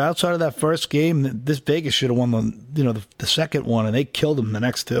 They outside of that first game, this Vegas should have won the second one, and they killed them the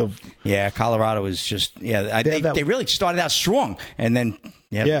next two. Yeah, Colorado is just they really started out strong, and then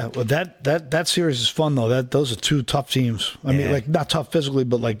Yep. Yeah, well, that series is fun though. Those are two tough teams. I mean, like not tough physically,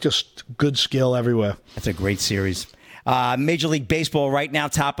 but like just good skill everywhere. That's a great series. Major League Baseball right now,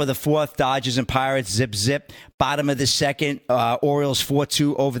 top of the fourth, Dodgers and Pirates, zip. Bottom of the second, Orioles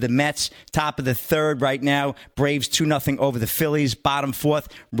 4-2 over the Mets. Top of the third right now, Braves 2-0 over the Phillies. Bottom fourth,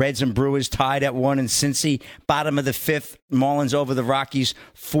 Reds and Brewers tied at 1 in Cincy. Bottom of the fifth, Marlins over the Rockies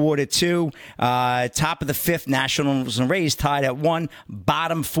 4-2. Top of the fifth, Nationals and Rays tied at 1.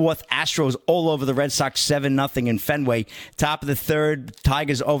 Bottom fourth, Astros all over the Red Sox 7-0 in Fenway. Top of the third,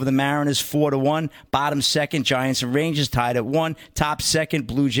 Tigers over the Mariners 4-1. Bottom second, Giants and Rangers tied at 1. Top second,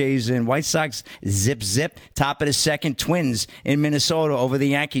 Blue Jays and White Sox zip. Top of the second, Twins in Minnesota over the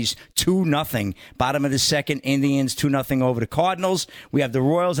Yankees 2-0. Bottom of the second, Indians 2-0 over the Cardinals. We have the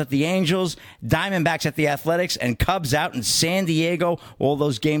Royals at the Angels, Diamondbacks at the Athletics, and Cubs out in San Diego. All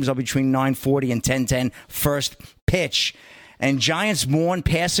those games are between 9:40 and 10:10 first pitch. And Giants mourn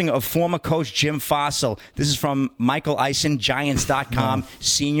passing of former coach Jim Fossil. This is from Michael Eisen, Giants.com,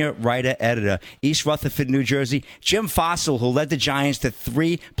 senior writer-editor. East Rutherford, New Jersey. Jim Fossil, who led the Giants to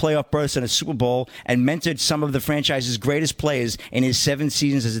 3 playoff berths and a Super Bowl and mentored some of the franchise's greatest players in his 7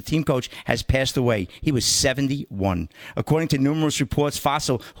 seasons as a team coach, has passed away. He was 71. According to numerous reports,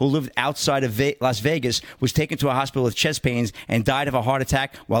 Fossil, who lived outside of Las Vegas, was taken to a hospital with chest pains and died of a heart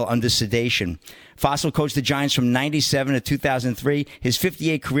attack while under sedation. Fossil coached the Giants from 97 to 2003. His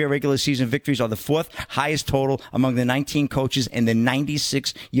 58 career regular season victories are the 4th highest total among the 19 coaches in the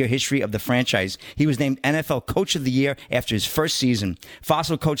 96-year history of the franchise. He was named NFL Coach of the Year after his first season.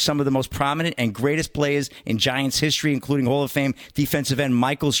 Fossil coached some of the most prominent and greatest players in Giants history, including Hall of Fame defensive end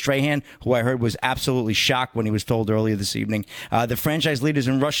Michael Strahan, who I heard was absolutely shocked when he was told earlier this evening. The franchise leaders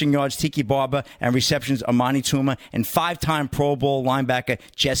in rushing yards, Tiki Barber, and receptions, Amani Tuma, and 5-time Pro Bowl linebacker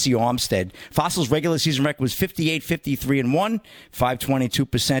Jesse Armstead. Fossil's regular season record was 58, 53-1, 522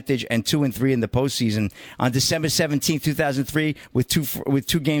 percentage, and 2-3 in the postseason. On December 17, 2003, with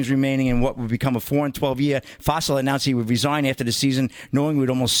two games remaining in what would become a 4-12 year, Fossil announced he would resign after the season, knowing he would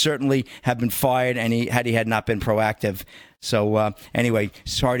almost certainly have been fired and he had not been proactive. So anyway,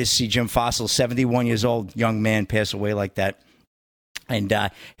 sorry to see Jim Fossil, 71 years old, young man, pass away like that. And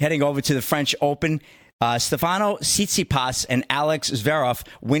heading over to the French Open, Stefano Tsitsipas and Alex Zverev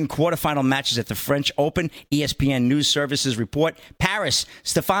win quarterfinal matches at the French Open. ESPN News Services report. Paris,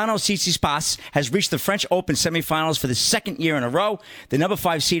 Stefano Tsitsipas has reached the French Open semifinals for the 2nd year in a row. The number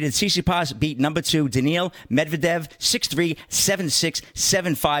 5 seeded Tsitsipas beat number 2 Daniil Medvedev 6-3, 7-6,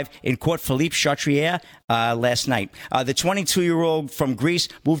 7-5 in court Philippe Chatrier last night. The 22-year-old from Greece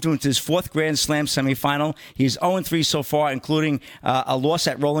moved into his 4th Grand Slam semifinal. He's 0-3 so far, including a loss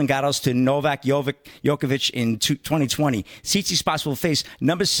at Roland Garros to Novak Djokovic in 2020. Tsitsipas will face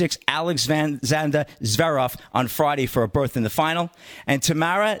number 6 Alexander Zverev on Friday for a berth in the final. And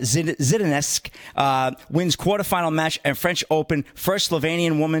Tamara Zidanesk wins quarterfinal match at French Open, first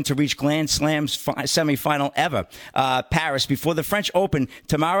Slovenian woman to reach Grand Slam's semifinal ever. Paris. Before the French Open,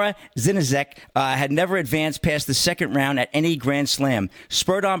 Tamara Zidanesk had never advanced past the 2nd round at any Grand Slam.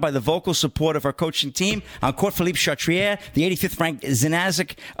 Spurred on by the vocal support of her coaching team, on court Philippe Chatrier, the 85th ranked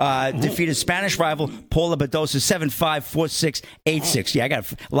Zidanesk defeated Spanish rival Paula Badosa 7-5, 4-6, 8-6. Yeah, I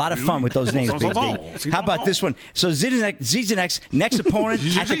got a lot of fun with those names, Big D. How about this one? So Zizanek's next opponent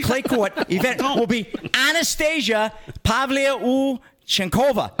at the clay court event will be Anastasia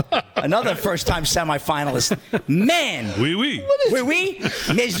Pavlyuchenkova, another first-time semifinalist. Man, oui,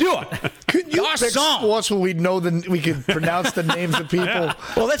 mesure. Could you pick sports where we could pronounce the names of people? Yeah.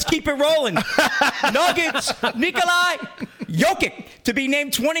 Well, let's keep it rolling. Nuggets, Nikolai Jokic to be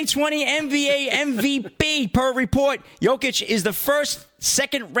named 2020 NBA MVP per report. Jokic is the first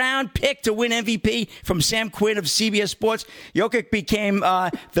 2nd round pick to win MVP from Sam Quinn of CBS Sports. Jokic became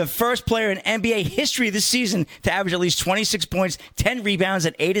the first player in NBA history this season to average at least 26 points, 10 rebounds,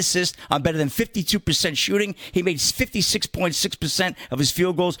 and 8 assists on better than 52% shooting. He made 56.6% of his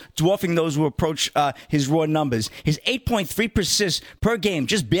field goals, dwarfing those who approach his raw numbers. His 8.3 assists per game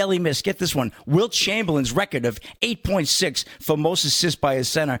just barely missed, get this one, Wilt Chamberlain's record of 8.6 for most assists by a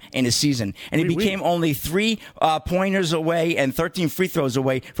center in a season. And he became only 3 pointers away and 13 free throws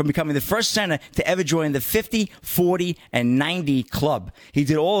away from becoming the first center to ever join the 50, 40, and 90 club. He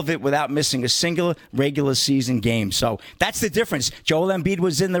did all of it without missing a single regular season game. So that's the difference. Joel Embiid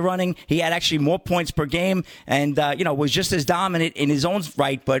was in the running. He had actually more points per game and, was just as dominant in his own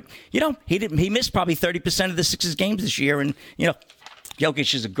right. But, he missed probably 30% of the Sixers games this year. And,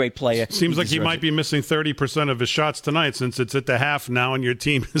 Jokic is a great player. Seems like he might be missing 30% of his shots tonight since it's at the half now and your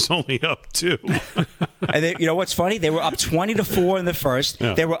team is only up 2. And you know what's funny? They were up 20-4 in the first.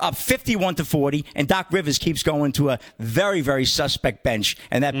 Yeah. They were up 51-40, and Doc Rivers keeps going to a very, very suspect bench,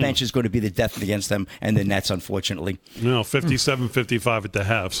 and that bench is going to be the death against them and the Nets, unfortunately. No, 57-55 at the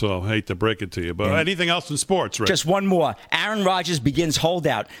half, so I hate to break it to you. But anything else in sports, Rick? Just one more. Aaron Rodgers begins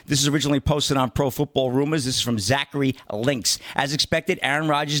holdout. This is originally posted on Pro Football Rumors. This is from Zachary Links. As expected, Aaron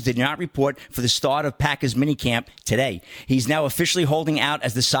Rodgers did not report for the start of Packers minicamp today. He's now officially holding out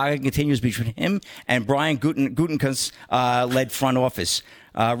as the saga continues between him and Brian Gutekunst's led front office.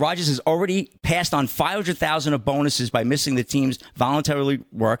 Rodgers has already passed on $500,000 of bonuses by missing the team's voluntary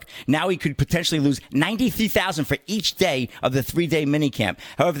work. Now he could potentially lose $93,000 for each day of the 3-day minicamp.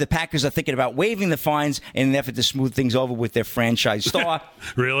 However, the Packers are thinking about waiving the fines in an effort to smooth things over with their franchise star.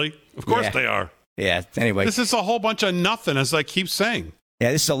 Really? Of course they are. Yeah, anyway. This is a whole bunch of nothing, as I keep saying.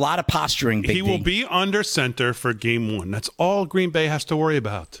 Yeah, this is a lot of posturing, Big He will be under center for game 1. That's all Green Bay has to worry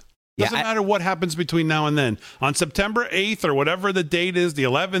about. Doesn't matter what happens between now and then. On September 8th or whatever the date is, the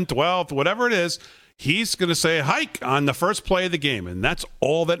 11th, 12th, whatever it is, he's going to say hike on the first play of the game, and that's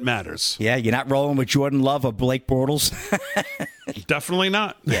all that matters. Yeah, you're not rolling with Jordan Love or Blake Bortles. Definitely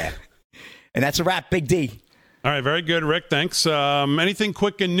not. Yeah. And that's a wrap, Big D. All right, very good, Rick. Thanks. Anything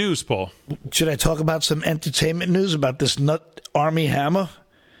quick in news, Paul? Should I talk about some entertainment news about this nut Armie Hammer?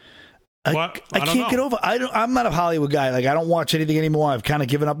 I can't get over. I'm not a Hollywood guy. Like, I don't watch anything anymore. I've kind of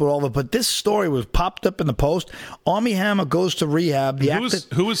given up with all of it. But this story was popped up in the Post. Armie Hammer goes to rehab.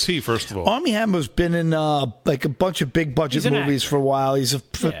 Who is he, first of all? Armie Hammer's been in like a bunch of big budget movies for a while. He's a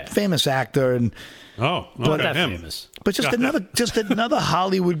famous actor, and famous. But just another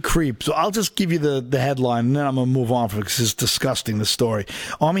Hollywood creep. So I'll just give you the headline, and then I'm gonna move on because it's disgusting. The story.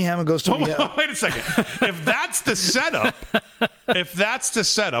 Armie Hammer goes to rehab. Wait a second. If that's the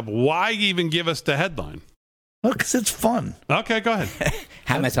setup, why even give us the headline? Well, because it's fun. Okay, go ahead.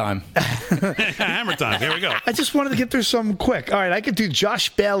 Hammer time. Hammer time. Here we go. I just wanted to get through something quick. All right, I could do Josh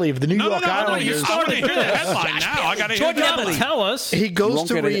Bailey of the New York Islanders. You started to hear the headline now. I got to hear the tell us. He goes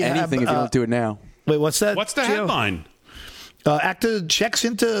to rehab. Anything if you don't do it now. Wait, what's that? What's the headline? Actor checks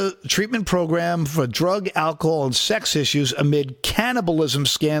into treatment program for drug, alcohol, and sex issues amid cannibalism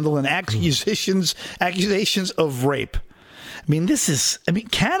scandal and accusations of rape.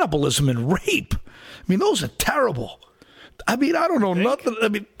 Cannibalism and rape. Those are terrible. I don't know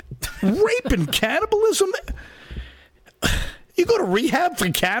nothing. Rape and cannibalism? You go to rehab for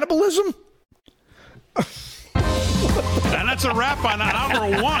cannibalism? And that's a wrap on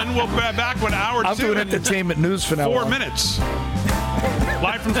hour 1. We'll be back with hour 2. I'm doing entertainment news for now. 4 minutes.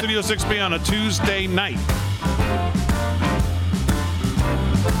 Live from Studio 6B on a Tuesday night.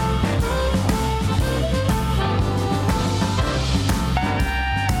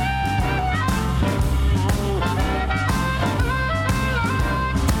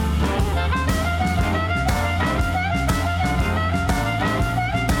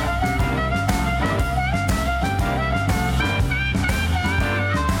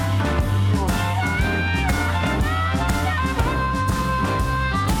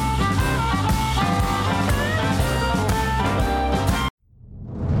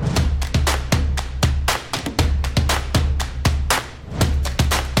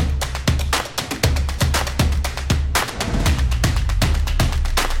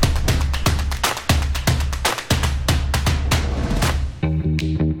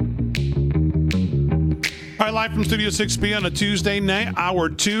 Live from Studio 6B on a Tuesday night, hour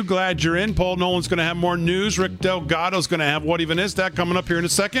 2. Glad you're in. Paul Nolan's going to have more news. Rick Delgado's going to have What Even Is That coming up here in a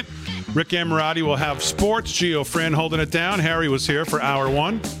second. Rick Amorati will have sports. Gio Fran holding it down. Harry was here for hour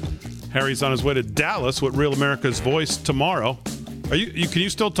 1. Harry's on his way to Dallas with Real America's Voice tomorrow. Can you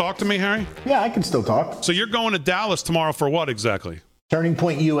still talk to me, Harry? Yeah, I can still talk. So you're going to Dallas tomorrow for what exactly? Turning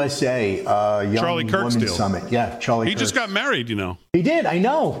Point USA, Young Charlie Women's Kirksteel. Summit. Yeah, Charlie He just got married, you know. He did. I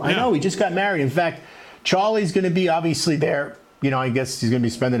know. He just got married. In fact, Charlie's going to be obviously there. I guess he's going to be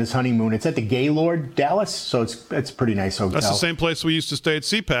spending his honeymoon. It's at the Gaylord, Dallas, so it's a pretty nice hotel. That's the same place we used to stay at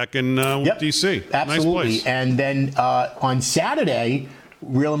CPAC in D.C. Absolutely. Nice place. And then on Saturday,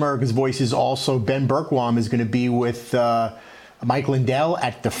 Real America's Voices also, Ben Berkwam is going to be with Mike Lindell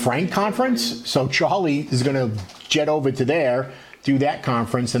at the Frank Conference. So Charlie is going to jet over to there, do that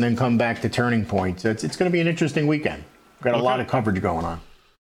conference, and then come back to Turning Point. So it's going to be an interesting weekend. We've got a lot of coverage going on.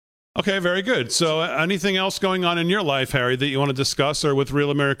 Okay, very good. So anything else going on in your life, Harry, that you want to discuss, or with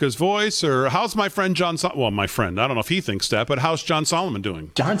Real America's Voice, or how's my friend John my friend, I don't know if he thinks that, but how's John Solomon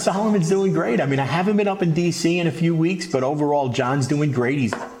doing? John Solomon's doing great. I haven't been up in D.C. in a few weeks, but overall, John's doing great.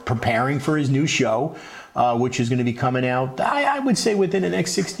 He's preparing for his new show, which is going to be coming out, I would say, within the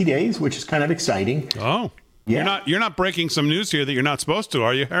next 60 days, which is kind of exciting. Oh, yeah. You're not breaking some news here that you're not supposed to,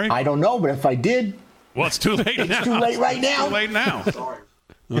 are you, Harry? I don't know, but if I did, well, it's too late now. It's too late right now. It's too late now. Sorry.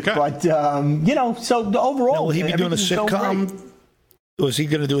 Okay. But so the overall, now, will he be doing a sitcom? Or is he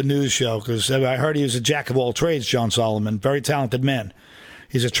going to do a news show? Because I heard he was a jack of all trades, John Solomon. Very talented man.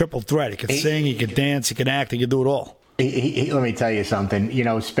 He's a triple threat. He can sing, he can dance, he can act, he can do it all. Let me tell you something.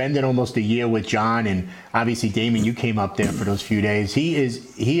 Spending almost a year with John, and obviously, Damon, you came up there for those few days. He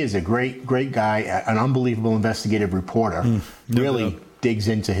is a great guy, an unbelievable investigative reporter. Really digs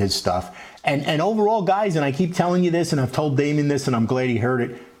into his stuff. And overall, guys, and I keep telling you this, and I've told Damon this, and I'm glad he heard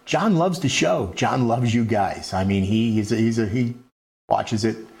it. John loves the show. John loves you guys. I mean, he watches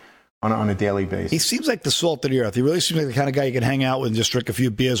it on a daily basis. He seems like the salt of the earth. He really seems like the kind of guy you can hang out with and just drink a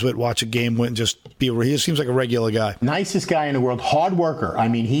few beers with, watch a game with, and just be. He seems like a regular guy. Nicest guy in the world. Hard worker. I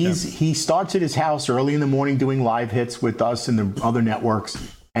mean, he starts at his house early in the morning doing live hits with us and the other networks,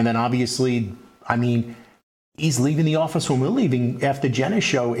 and then obviously, I mean, he's leaving the office when we're leaving after Jenna's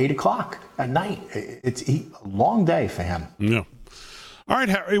show, 8:00 at night. It's a long day for him. Yeah. All right,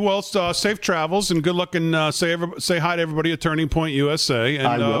 Harry. Well, safe travels and good luck, and say hi to everybody at Turning Point USA. And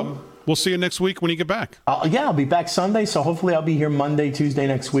I will. We'll see you next week when you get back. I'll be back Sunday, so hopefully I'll be here Monday, Tuesday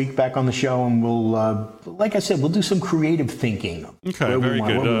next week, back on the show, and we'll, like I said, we'll do some creative thinking. Okay, very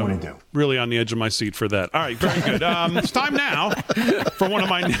good. What we want to do. Really on the edge of my seat for that. All right, very good. It's time now for one of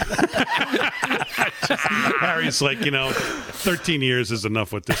my... Harry's like, 13 years is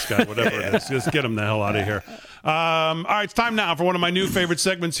enough with this guy, whatever it is. Just get him the hell out of here. All right, it's time now for one of my new favorite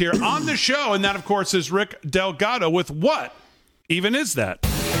segments here on the show, and that, of course, is Rick Delgado with What Even Is That?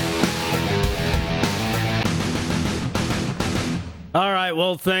 All right,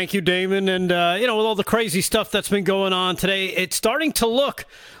 well, thank you, Damon. And, with all the crazy stuff that's been going on today, it's starting to look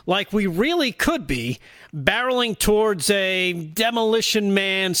like we really could be barreling towards a Demolition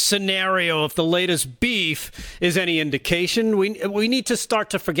Man scenario if the latest beef is any indication. We need to start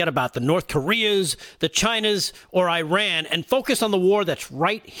to forget about the North Koreas, the Chinas, or Iran and focus on the war that's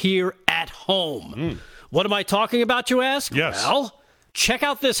right here at home. What am I talking about, you ask? Yes. Well, check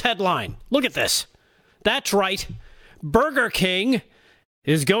out this headline. Look at this. That's right. Burger King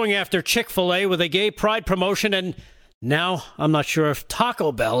is going after Chick-fil-A with a gay pride promotion, and now I'm not sure if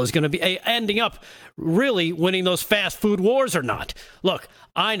Taco Bell is going to be ending up really winning those fast food wars or not. Look,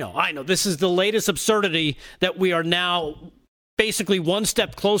 I know, this is the latest absurdity that we are now basically one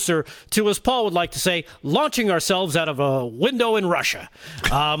step closer to, as Paul would like to say, launching ourselves out of a window in Russia.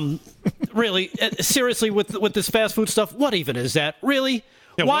 Really, seriously, with this fast food stuff, what even is that? Really?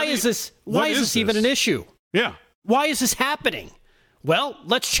 Yeah, why is this even an issue? Yeah. Why is this happening? Well,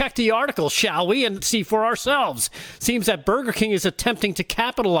 let's check the article, shall we, and see for ourselves. Seems that Burger King is attempting to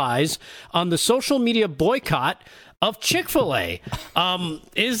capitalize on the social media boycott of Chick-fil-A.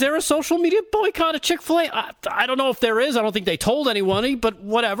 Is there a social media boycott of Chick-fil-A? I don't know if there is. I don't think they told anyone, but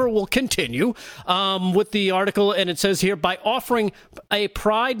whatever. We'll continue with the article, and it says here, by offering a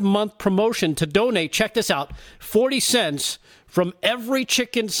Pride Month promotion to donate, check this out, 40 cents from every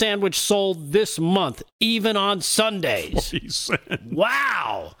chicken sandwich sold this month, even on Sundays. 40 cents.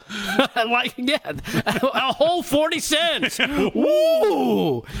 Wow. A whole 40 cents.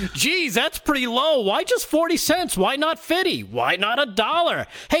 Woo. Geez, that's pretty low. Why just 40 cents? Why not 50? Why not $1?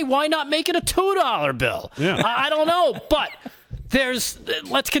 Hey, why not make it a $2 bill? Yeah. I don't know, but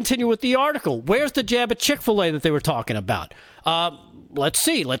let's continue with the article. Where's the jab at Chick-fil-A that they were talking about? Let's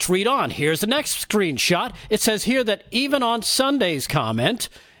see. Let's read on. Here's the next screenshot. It says here that even on Sunday's comment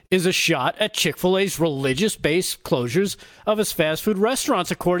is a shot at Chick-fil-A's religious-based closures of its fast food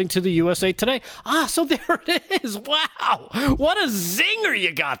restaurants, according to the USA Today. So there it is. Wow. What a zinger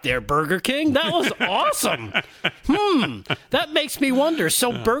you got there, Burger King. That was awesome. That makes me wonder.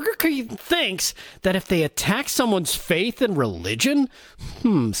 So Burger King thinks that if they attack someone's faith and religion,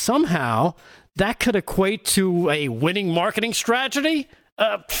 somehow that could equate to a winning marketing strategy?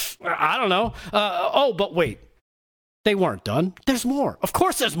 I don't know. But wait. They weren't done. There's more. Of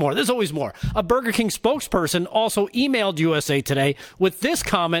course there's more. There's always more. A Burger King spokesperson also emailed USA Today with this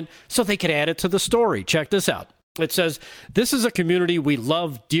comment so they could add it to the story. Check this out. It says, this is a community we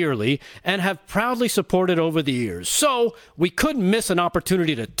love dearly and have proudly supported over the years. So we couldn't miss an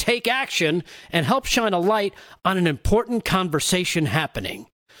opportunity to take action and help shine a light on an important conversation happening.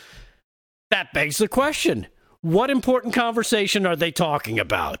 That begs the question, what important conversation are they talking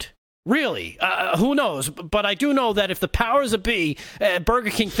about? Really? Who knows? But I do know that if the powers that be,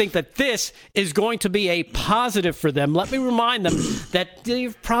 Burger King, think that this is going to be a positive for them, let me remind them that they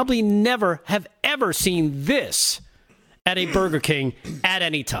probably never have ever seen this at a Burger King at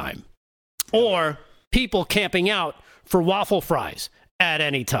any time. Or people camping out for waffle fries at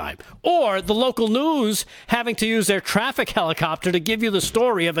any time. Or the local news having to use their traffic helicopter to give you the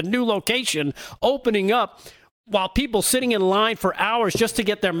story of a new location opening up while people sitting in line for hours just to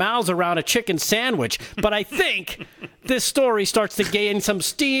get their mouths around a chicken sandwich. But I think this story starts to gain some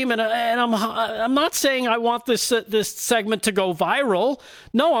steam, and I'm not saying I want this segment to go viral.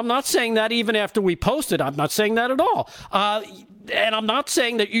 No, I'm not saying that even after we post it. I'm not saying that at all. And I'm not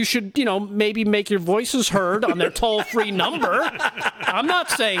saying that you should, maybe make your voices heard on their toll-free number. I'm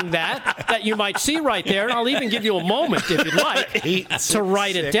not saying that you might see right there, and I'll even give you a moment if you'd like to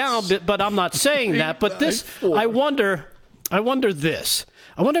write it down, but I'm not saying that. But this, I wonder this.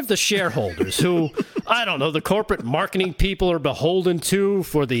 I wonder if the shareholders who, I don't know, the corporate marketing people are beholden to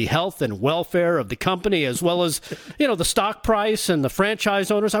for the health and welfare of the company, as well as, the stock price and the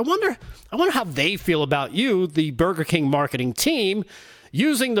franchise owners. I wonder how they feel about you, the Burger King marketing team,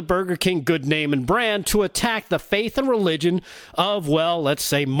 using the Burger King good name and brand to attack the faith and religion of, well, let's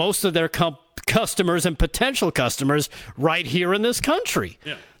say most of their customers and potential customers right here in this country.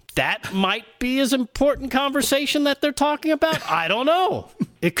 Yeah. That might be as important conversation that they're talking about. I don't know.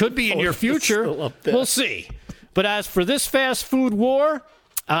 It could be in your future. We'll see. But as for this fast food war,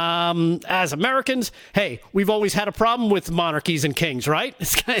 as Americans, hey, we've always had a problem with monarchies and kings, right?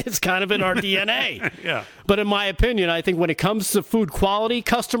 It's kind of in our DNA. Yeah. But in my opinion, I think when it comes to food quality,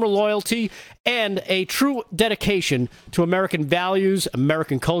 customer loyalty, and a true dedication to American values,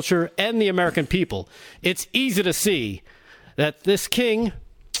 American culture, and the American people, it's easy to see that this king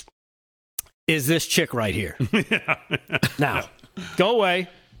is this chick right here. Yeah. Now, go away,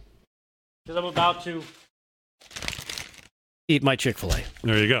 because I'm about to eat my Chick-fil-A.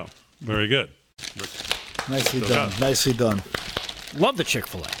 There you go. Very good. Nicely done. Nicely done. Love the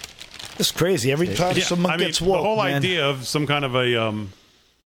Chick-fil-A. It's crazy. Every time someone gets woke, the whole man. idea of some kind of a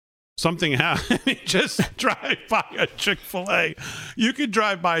something happening, just drive by a Chick-fil-A. You could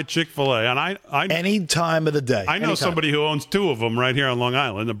drive by a Chick-fil-A, and I any time of the day. I know somebody who owns 2 of them right here on Long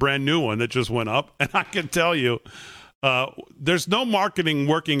Island, a brand new one that just went up, and I can tell you, there's no marketing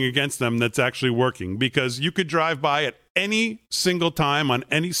working against them that's actually working, because you could drive by at any single time on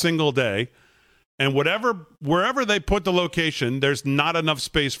any single day, and wherever they put the location, there's not enough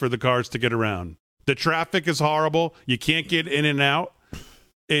space for the cars to get around. The traffic is horrible. You can't get in and out.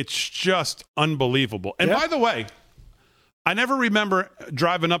 It's just unbelievable. And by the way, I never remember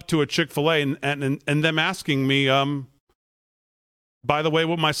driving up to a Chick-fil-A and them asking me, by the way,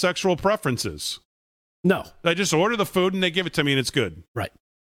 what my sexual preference is. No. I just order the food and they give it to me and it's good. Right.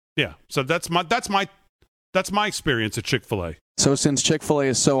 Yeah. So that's my experience at Chick-fil-A. So since Chick-fil-A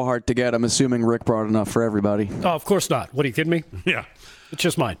is so hard to get, I'm assuming Rick brought enough for everybody. Oh, of course not. What, are you kidding me? Yeah. It's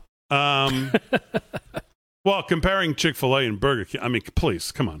just mine. Well, comparing Chick-fil-A and Burger King, I mean,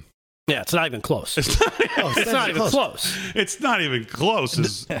 please, come on. Yeah, it's not even close. It's not even close. It's not even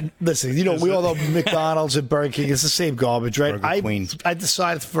close. Listen, we all know McDonald's and Burger King. It's the same garbage, right? I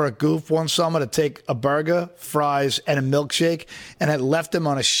decided for a goof one summer to take a burger, fries, and a milkshake, and I left them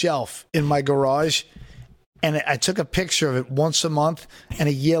on a shelf in my garage. And I took a picture of it once a month, and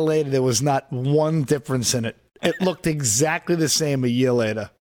a year later, there was not one difference in it. It looked exactly the same a year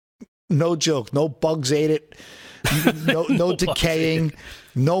later. No joke. No bugs ate it. No decaying.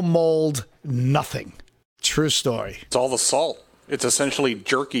 No mold. Nothing. True story. It's all the salt. It's essentially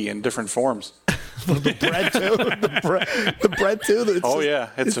jerky in different forms. The bread too. The bread too.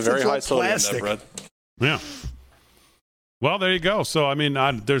 It's a very high sodium, that bread. Yeah. Well, there you go. So I mean,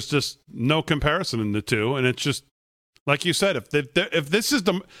 there's just no comparison in the two, and it's just like you said. If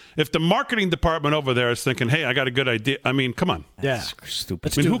the marketing department over there is thinking, "Hey, I got a good idea," I mean, come on. Yeah,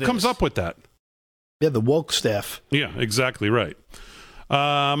 stupid. I mean, who comes up with that? Yeah, the woke staff. Yeah, exactly right.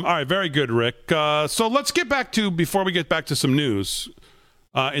 All right, very good, Rick. So let's get back to, before we get back to some news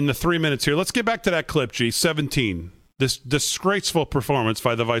in the 3 minutes here, let's get back to that clip, G17, this disgraceful performance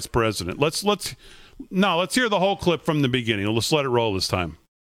by the vice president. Let's hear the whole clip from the beginning. Let's let it roll this time.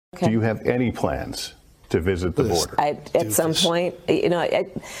 Okay. Do you have any plans to visit the border? At some point,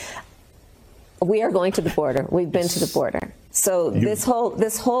 we are going to the border. We've been to the border. So this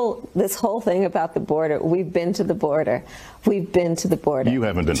whole thing about the border, we've been to the border. We've been to the border. You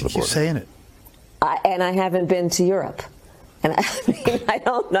haven't been to the border. You're saying it. And I haven't been to Europe. And I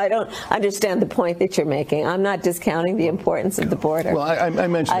don't understand the point that you're making. I'm not discounting the importance of the border. Well, I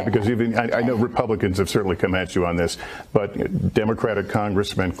mentioned it because I know Republicans have certainly come at you on this, but Democratic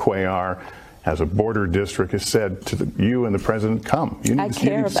Congressman Cuellar has a border district, has said to you and the president, come. You need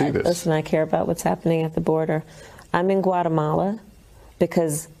to see this. Listen, I care about what's happening at the border. I'm in Guatemala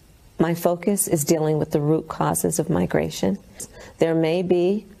because My focus is dealing with the root causes of migration. There may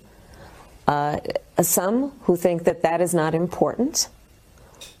be some who think that that is not important,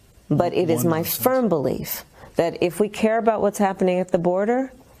 but it is my firm belief that if we care about what's happening at the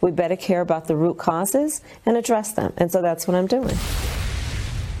border, we better care about the root causes and address them. And so that's what I'm doing.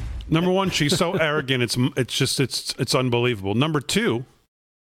 Number one, she's so arrogant. It's unbelievable. Number two,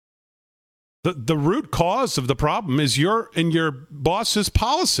 the root cause of the problem is your boss's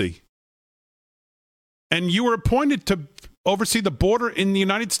policy. And you were appointed to oversee the border in the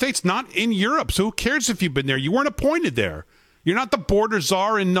United States, not in Europe. So who cares if you've been there? You weren't appointed there. You're not the border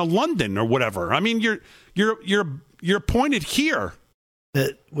czar in London or whatever. I mean, you're appointed here.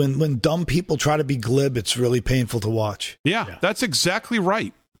 When dumb people try to be glib, it's really painful to watch. Yeah, that's exactly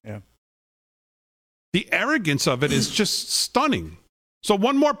right. Yeah. The arrogance of it is just stunning. So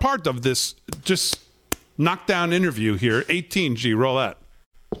one more part of this just knockdown interview here. 18G, roll that.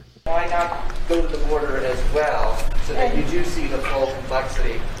 Why not go to the border as well so that you do see the full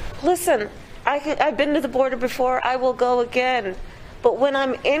complexity? Listen, I've been to the border before. I will go again. But when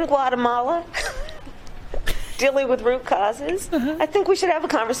I'm in Guatemala dealing with root causes, I think we should have a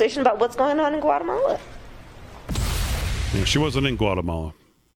conversation about what's going on in Guatemala. Yeah, she wasn't in Guatemala.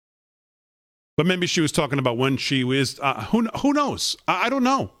 But maybe she was talking about when she was. Who knows? I don't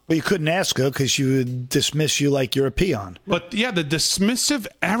know. Well, you couldn't ask her because she would dismiss you like you're a peon. But yeah, the dismissive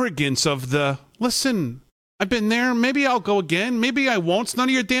arrogance of listen, I've been there. Maybe I'll go again. Maybe I won't. It's none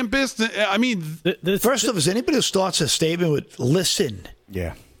of your damn business. I mean, first of all, is anybody who starts a statement with "listen"?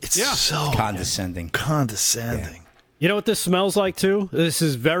 Yeah, it's so condescending. Condescending. Yeah. You know what this smells like, too? This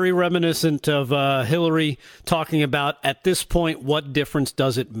is very reminiscent of Hillary talking about, at this point, what difference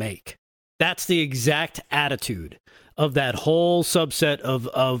does it make? That's the exact attitude of that whole subset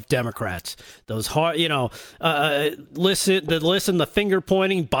of Democrats. Those hard, listen, the finger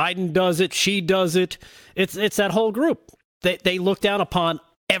pointing. Biden does it. She does it. It's that whole group. They look down upon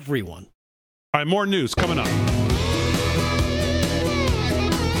everyone. All right, more news coming up.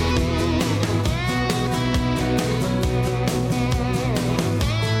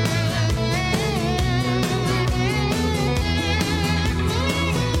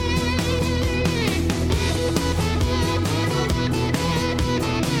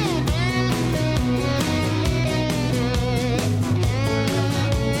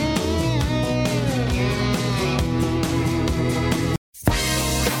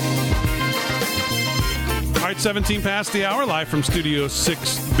 All right, 17 past the hour, live from Studio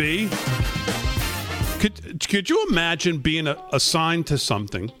 6B. Could you imagine being assigned to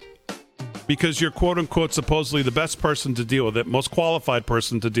something because you're quote-unquote supposedly the best person to deal with it, most qualified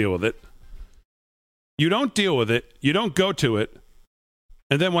person to deal with it? You don't deal with it. You don't go to it.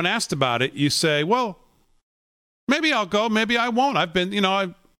 And then when asked about it, you say, well, maybe I'll go. Maybe I won't. I've been,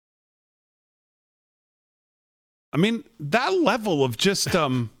 I mean, that level of just,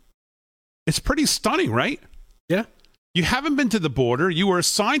 it's pretty stunning, right? Yeah. You haven't been to the border. You were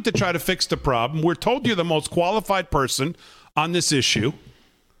assigned to try to fix the problem. We're told you're the most qualified person on this issue.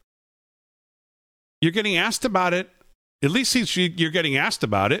 You're getting asked about it. At least you're getting asked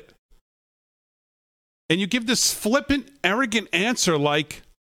about it. And you give this flippant, arrogant answer like,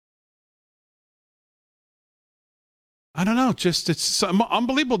 I don't know, it's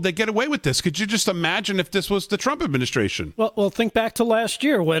unbelievable they get away with this. Could you just imagine if this was the Trump administration? Well, think back to last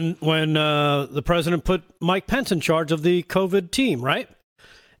year when the president put Mike Pence in charge of the COVID team, right?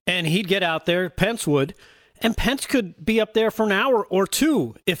 And he'd get out there, Pence would, and Pence could be up there for an hour or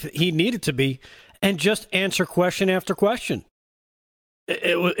two if he needed to be, and just answer question after question.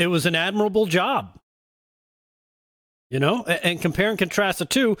 It was an admirable job. And compare and contrast the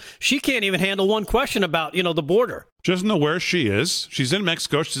two, she can't even handle one question about, the border. She doesn't know where she is. She's in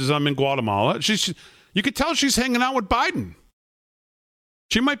Mexico. She says, I'm in Guatemala. You could tell she's hanging out with Biden.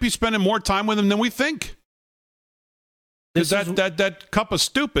 She might be spending more time with him than we think. Because that cup of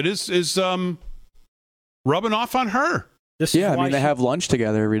stupid is rubbing off on her. They have lunch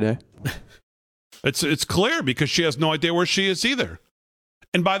together every day. It's clear because she has no idea where she is either.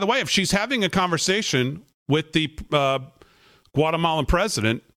 And by the way, if she's having a conversation with the Guatemalan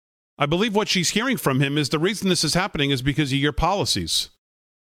president, I believe what she's hearing from him is the reason this is happening is because of your policies.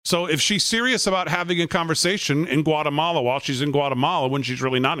 So if she's serious about having a conversation in Guatemala while she's in Guatemala when she's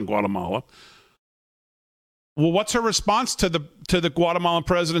really not in Guatemala, well, what's her response to the Guatemalan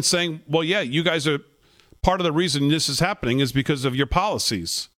president saying, well, yeah, you guys are part of the reason this is happening is because of your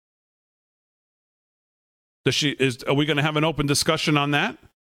policies? Are we going to have an open discussion on that?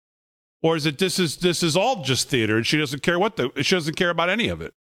 Or is it this is all just theater and she doesn't care she doesn't care about any of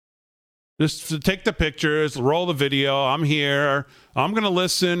it? Just take the pictures, roll the video. I'm here. I'm going to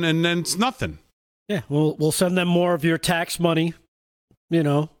listen, and then it's nothing. Yeah, we'll send them more of your tax money,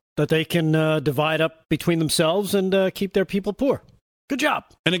 that they can divide up between themselves and keep their people poor. Good job.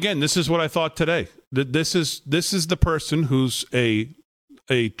 And again, this is what I thought today. This is the person who's a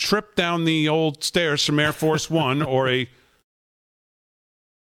trip down the old stairs from Air Force One, or a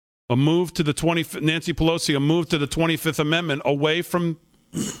move to the Nancy Pelosi, a move to the 25th Amendment away from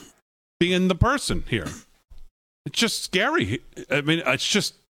being the person here. It's just scary. I mean, it's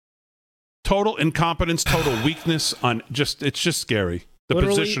just total incompetence, total weakness it's just scary. The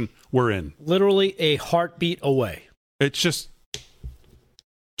position we're in. Literally a heartbeat away. It's just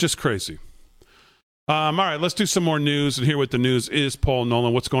crazy. All right, let's do some more news and hear what the news is. Paul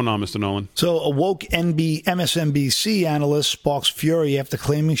Nolan, what's going on, Mr. Nolan? So a woke MSNBC analyst sparks fury after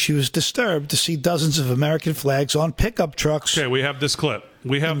claiming she was disturbed to see dozens of American flags on pickup trucks. Okay, we have this clip.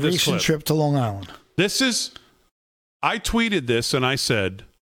 Recent trip to Long Island. I tweeted this and I said,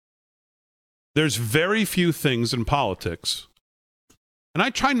 there's very few things in politics. And I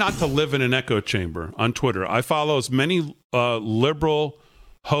try not to live in an echo chamber on Twitter. I follow as many liberal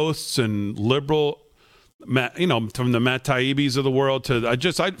hosts and liberal, from the Matt Taibbi's of the world to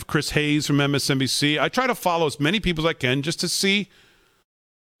Chris Hayes from MSNBC. I try to follow as many people as I can just to see,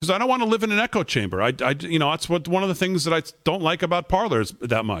 because I don't want to live in an echo chamber. That's one of the things that I don't like about Parlors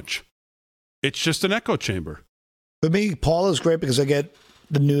that much. It's just an echo chamber. For me, Parler is great because I get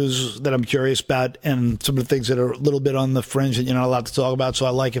the news that I'm curious about and some of the things that are a little bit on the fringe that you're not allowed to talk about, so I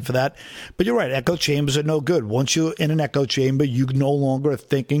like it for that. But you're right, echo chambers are no good. Once you're in an echo chamber, you no longer are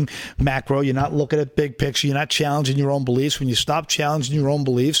thinking macro. You're not looking at big picture. You're not challenging your own beliefs. When you stop challenging your own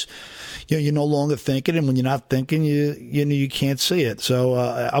beliefs, you're no longer thinking, and when you're not thinking, you can't see it. So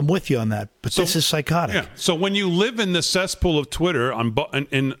I'm with you on that. But this is psychotic. Yeah. So when you live in the cesspool of Twitter,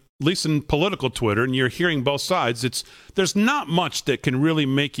 at least in political Twitter, and you're hearing both sides, there's not much that can really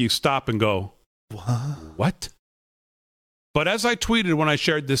make you stop and go, what? But as I tweeted when I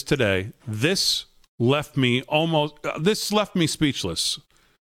shared this today, this left me speechless.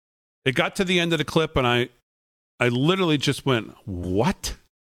 It got to the end of the clip, and I literally just went, what?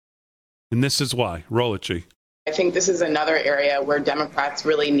 And this is why. Roll it, G. I think this is another area where Democrats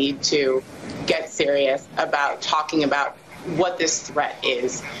really need to get serious about talking about what this threat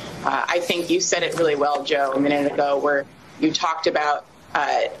is. I think you said it really well, Joe, a minute ago, where you talked about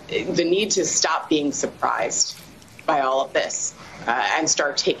the need to stop being surprised by all of this and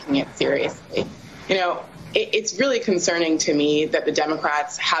start taking it seriously. It's really concerning to me that the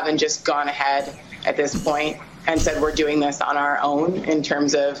Democrats haven't just gone ahead at this point and said we're doing this on our own in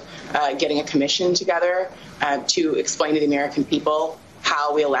terms of getting a commission together to explain to the American people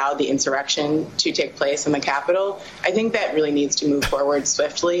how we allowed the insurrection to take place in the Capitol. I think that really needs to move forward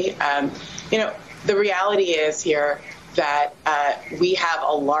swiftly. The reality is here that we have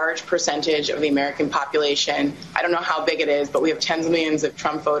a large percentage of the American population. I don't know how big it is, but we have tens of millions of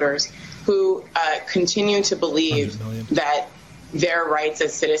Trump voters who continue to believe that their rights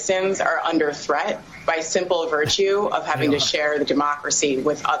as citizens are under threat by simple virtue of having to share the democracy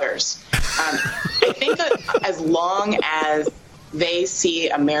with others. I think that as long as they see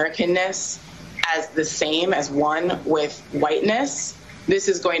Americanness as the same as one with whiteness, this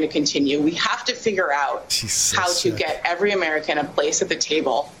is going to continue. We have to figure out how to get every American a place at the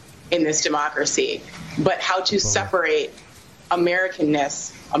table in this democracy, but how to separate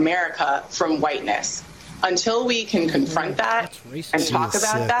Americanness, America, from whiteness. Until we can confront that and talk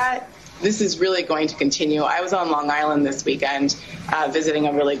about that, this is really going to continue. I was on Long Island this weekend visiting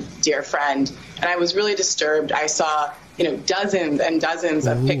a really dear friend, and I was really disturbed. I saw dozens and dozens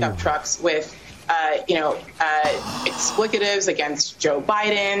of pickup trucks with explicatives against Joe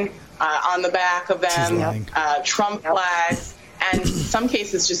Biden on the back of them, Trump flags, and in some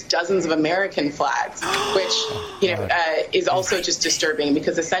cases just dozens of American flags, which is also just disturbing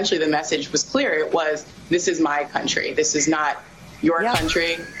because essentially the message was clear. It was, this is my country. This is not your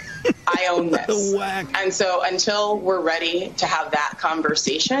country. I own this. And so until we're ready to have that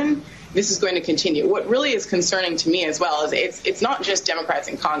conversation, this is going to continue. What really is concerning to me as well is it's not just Democrats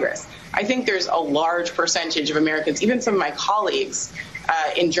in Congress. I think there's a large percentage of Americans, even some of my colleagues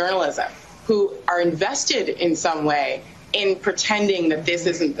in journalism, who are invested in some way in pretending that this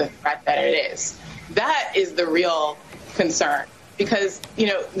isn't the threat that it is. That is the real concern. Because,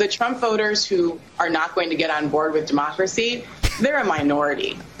 the Trump voters who are not going to get on board with democracy, they're a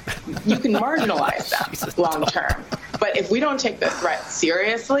minority. You can marginalize them long term. But if we don't take the threat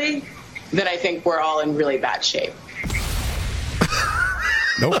seriously, then I think we're all in really bad shape.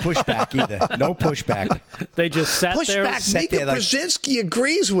 No pushback either. No pushback. They just sat there. Pushback. Mika Brzezinski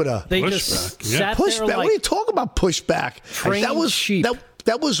agrees with her. They just sat pushback. there like, what are you talking about pushback? That was sheep.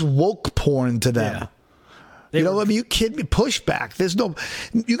 That was woke porn to them. Yeah. I mean, you kidding me? Pushback. There's no.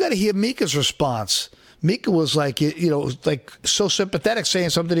 You got to hear Mika's response. Mika was like, like so sympathetic, saying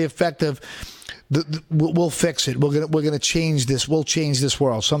something to the effect of, "We'll fix it. We're gonna change this. We'll change this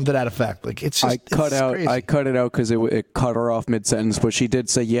world." Something to that effect. Like it's just. I cut it out because it cut her off mid sentence, but she did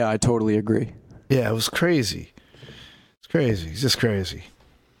say, "Yeah, I totally agree." Yeah, it was crazy. It's crazy. It's just crazy.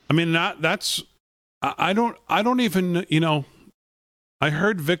 I mean, that's. I don't even. I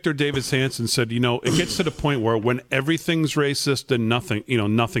heard Victor Davis Hanson said, it gets to the point where when everything's racist, then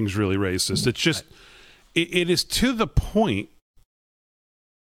nothing's really racist. It's just, it is to the point.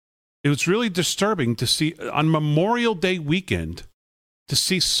 It was really disturbing to see on Memorial Day weekend to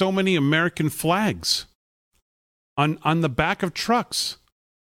see so many American flags on the back of trucks.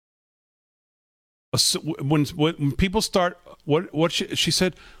 When people start, what she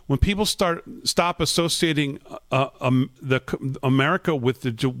said, when people stop associating the America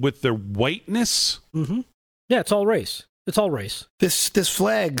with their whiteness. Mm-hmm. Yeah, it's all race. It's all race. This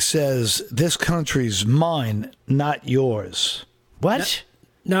flag says this country's mine, not yours. What?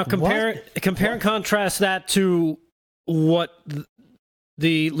 Now compare and contrast that to what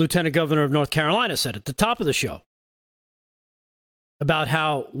the Lieutenant Governor of North Carolina said at the top of the show about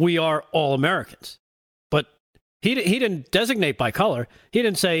how we are all Americans. But he didn't designate by color. He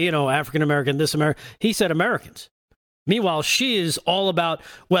didn't say, African American, this American. He said Americans. Meanwhile, she is all about,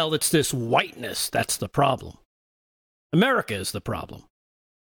 well, it's this whiteness that's the problem. America is the problem.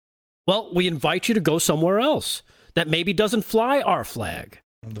 Well, we invite you to go somewhere else that maybe doesn't fly our flag.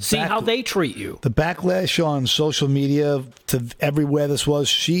 See how they treat you. The backlash on social media to everywhere this was,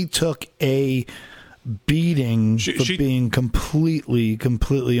 she took a beating for being completely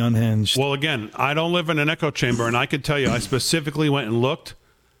unhinged. Well, again, I don't live in an echo chamber, and I can tell you, I specifically went and looked.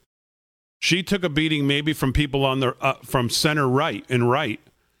 She took a beating maybe from people on the from center right and right.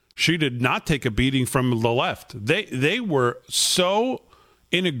 She did not take a beating from the left. They were so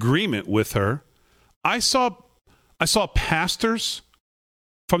in agreement with her. I saw pastors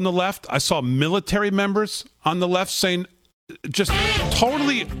from the left. I saw military members on the left saying, just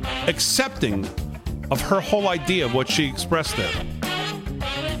totally accepting of her whole idea of what she expressed there.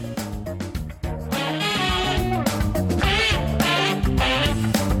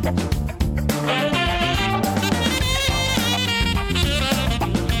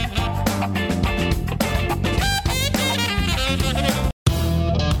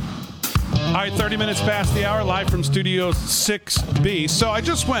 All right, 30 minutes past the hour, live from Studio 6B. So I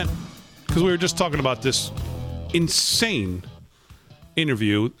just went, because we were just talking about this insane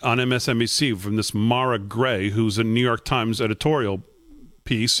interview on MSNBC from this Mara Gray, who's a New York Times editorial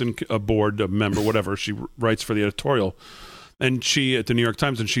piece and a board member, whatever. She writes for the editorial. And she, at the New York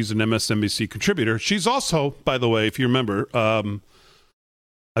Times, and she's an MSNBC contributor. She's also, by the way, if you remember,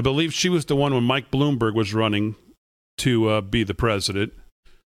 I believe she was the one when Mike Bloomberg was running to be the president.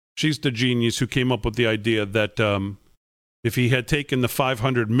 She's the genius who came up with the idea that if he had taken the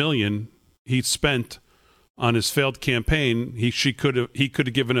 $500 million he spent on his failed campaign, he could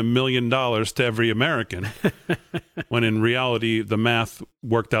have given $1 million to every American. When in reality, the math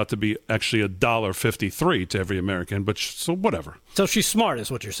worked out to be actually $1.53 to every American. But so whatever. So she's smart,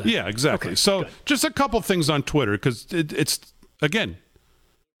 is what you're saying. Yeah, exactly. Okay, so good. Just a couple things on Twitter, because it's again,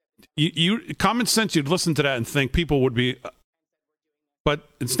 you common sense. You'd listen to that and think people would be. But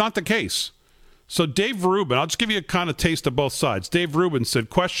it's not the case. So Dave Rubin, I'll just give you a kind of taste of both sides. Dave Rubin said,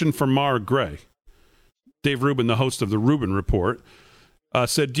 question for Mara Gray. Dave Rubin, the host of the Rubin Report,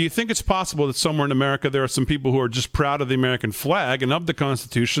 said, do you think it's possible that somewhere in America there are some people who are just proud of the American flag and of the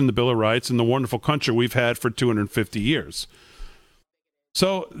Constitution, the Bill of Rights, and the wonderful country we've had for 250 years?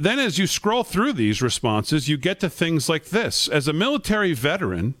 So then as you scroll through these responses, you get to things like this. As a military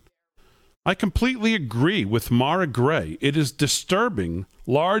veteran, I completely agree with Mara Gray. It is disturbing.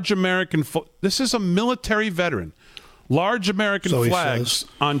 Large American this is a military veteran. Large American flags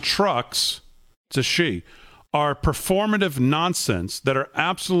on trucks, it's a she, are performative nonsense that are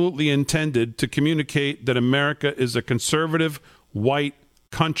absolutely intended to communicate that America is a conservative white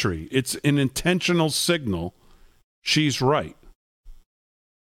country. It's an intentional signal. She's right.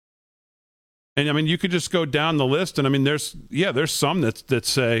 And I mean, you could just go down the list, and I mean, there's some that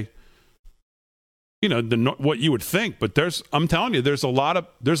say, what you would think, but I'm telling you, there's a lot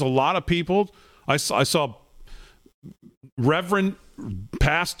of people. I saw Reverend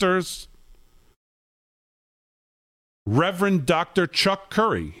pastors, Reverend Dr. Chuck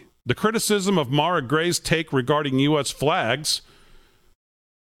Curry. The criticism of Mara Gray's take regarding U.S. flags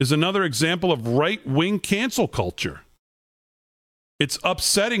is another example of right-wing cancel culture. It's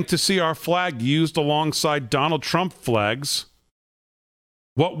upsetting to see our flag used alongside Donald Trump flags.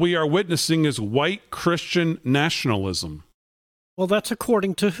 What we are witnessing is white Christian nationalism. Well, that's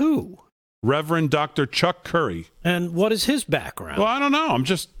according to who? Reverend Dr. Chuck Curry. And what is his background? Well, I don't know.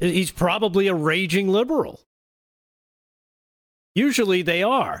 He's probably a raging liberal. Usually they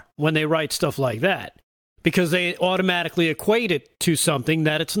are when they write stuff like that, because they automatically equate it to something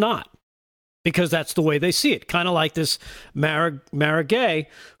that it's not, because that's the way they see it. Kind of like this Mara Gay,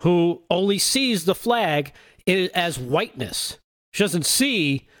 who only sees the flag as whiteness. She doesn't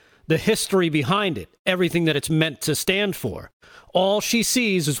see the history behind it, everything that it's meant to stand for. All she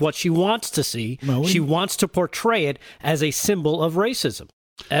sees is what she wants to see. She wants to portray it as a symbol of racism,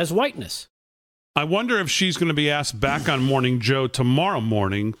 as whiteness. I wonder if she's going to be asked back on Morning Joe tomorrow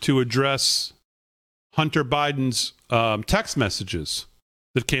morning to address Hunter Biden's text messages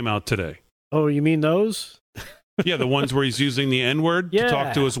that came out today. Oh, you mean those? Yeah, the ones where he's using the N-word to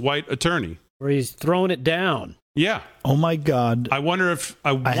talk to his white attorney. Where he's throwing it down. Yeah. Oh, my God. I wonder if...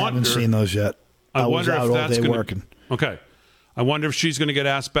 I haven't seen those yet. I was out all day working. Okay. I wonder if she's going to get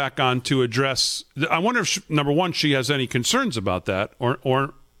asked back on to address... I wonder if, number one, she has any concerns about that,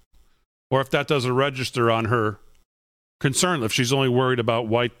 or if that doesn't register on her concern, if she's only worried about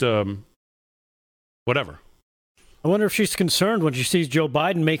white... whatever. I wonder if she's concerned when she sees Joe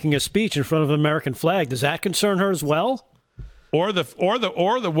Biden making a speech in front of an American flag. Does that concern her as well? Or the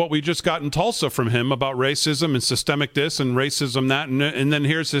what we just got in Tulsa from him about racism and systemic this and racism that, and then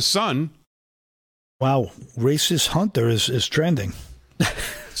here's his son. Wow, racist Hunter is trending.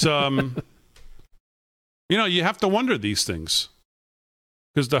 So, you have to wonder these things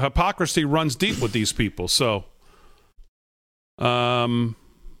because the hypocrisy runs deep with these people. So, all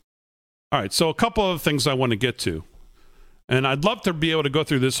right. So a couple of things I want to get to. And I'd love to be able to go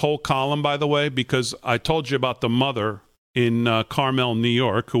through this whole column, by the way, because I told you about the mother in Carmel, New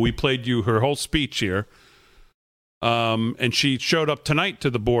York, who we played you her whole speech here. And she showed up tonight to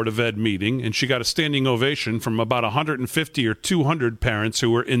the Board of Ed meeting, and she got a standing ovation from about 150 or 200 parents who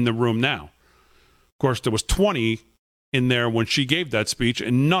were in the room now. Of course, there was 20 in there when she gave that speech,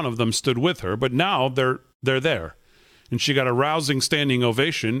 and none of them stood with her. But now they're there. And she got a rousing standing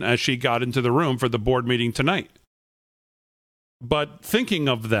ovation as she got into the room for the board meeting tonight. But thinking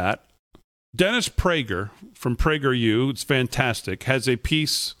of that, Dennis Prager from PragerU, it's fantastic, has a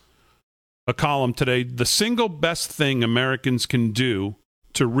column today, the single best thing Americans can do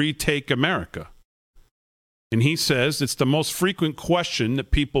to retake America. And he says, it's the most frequent question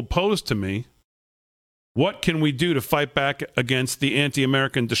that people pose to me. What can we do to fight back against the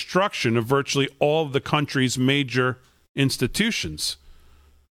anti-American destruction of virtually all of the country's major institutions?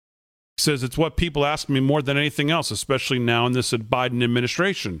 He says it's what people ask me more than anything else, especially now in this Biden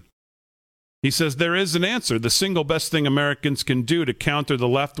administration. He says there is an answer. The single best thing Americans can do to counter the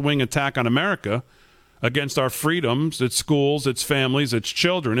left-wing attack on America against our freedoms, its schools, its families, its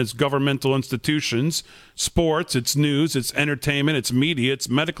children, its governmental institutions, sports, its news, its entertainment, its media, its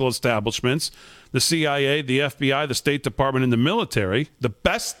medical establishments, the CIA, the FBI, the State Department, and the military, the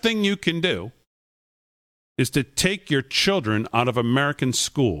best thing you can do is to take your children out of American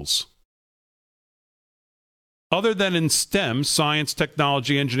schools. Other than in STEM, science,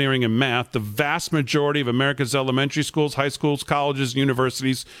 technology, engineering, and math, the vast majority of America's elementary schools, high schools, colleges, and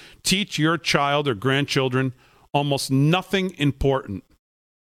universities teach your child or grandchildren almost nothing important.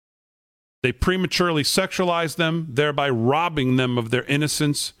 They prematurely sexualize them, thereby robbing them of their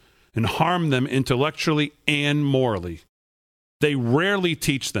innocence and harm them intellectually and morally. They rarely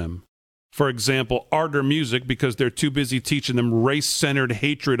teach them, for example, art or music because they're too busy teaching them race-centered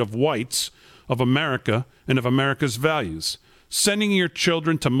hatred of whites, of America, and of America's values. Sending your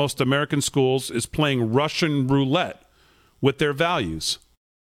children to most American schools is playing Russian roulette with their values.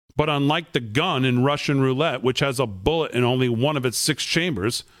 But unlike the gun in Russian roulette, which has a bullet in only one of its 6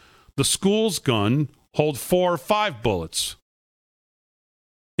 chambers, the school's gun holds 4 or 5 bullets.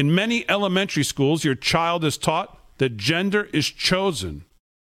 In many elementary schools, your child is taught that gender is chosen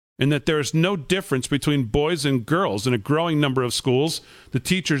and that there is no difference between boys and girls. In a growing number of schools, the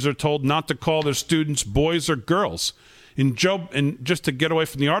teachers are told not to call their students boys or girls. And just to get away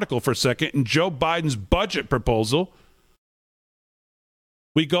from the article for a second, in Joe Biden's budget proposal,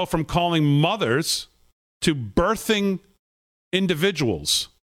 we go from calling mothers to birthing individuals.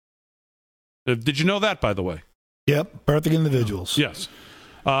 Did you know that, by the way? Yep, birthing individuals. Yes.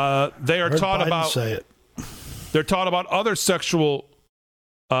 They are taught about. Say it. They're taught about other sexual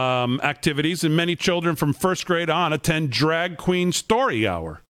activities, and many children from first grade on attend drag queen story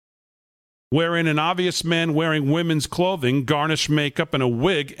hour. wherein an obvious man wearing women's clothing, garnish makeup, and a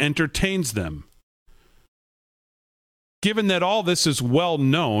wig entertains them. Given that all this is well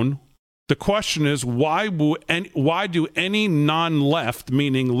known, the question is, why do any non-left,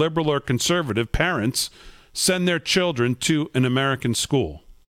 meaning liberal or conservative, parents send their children to an American school?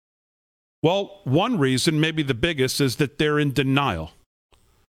 Well, one reason, maybe the biggest, is that they're in denial.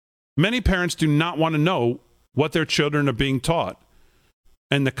 Many parents do not want to know what their children are being taught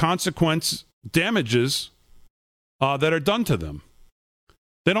and the consequence damages that are done to them.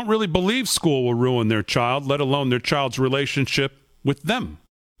 They don't really believe school will ruin their child, let alone their child's relationship with them.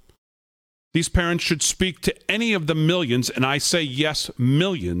 These parents should speak to any of the millions, and I say yes,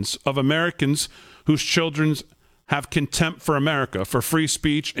 millions of Americans whose children have contempt for America, for free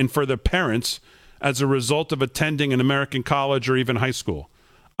speech, and for their parents as a result of attending an American college or even high school.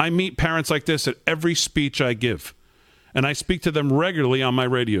 I meet parents like this at every speech I give, and I speak to them regularly on my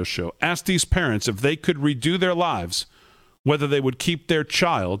radio show. Ask these parents if they could redo their lives, whether they would keep their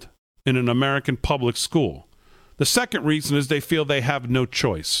child in an American public school. The second reason is they feel they have no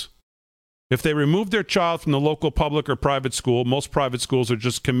choice. If they remove their child from the local public or private school, most private schools are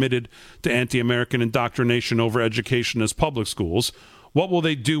just committed to anti-American indoctrination over education as public schools. What will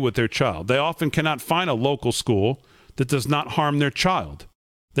they do with their child? They often cannot find a local school that does not harm their child.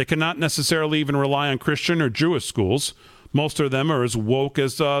 They cannot necessarily even rely on Christian or Jewish schools. Most of them are as woke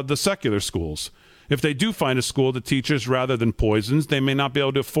as the secular schools. If they do find a school that teaches rather than poisons, they may not be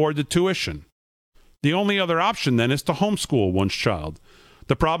able to afford the tuition. The only other option then is to homeschool one's child.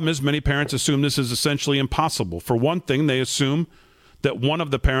 The problem is many parents assume this is essentially impossible. For one thing, they assume that one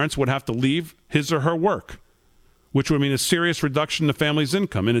of the parents would have to leave his or her work, which would mean a serious reduction in the family's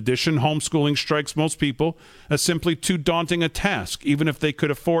income. In addition, homeschooling strikes most people as simply too daunting a task, even if they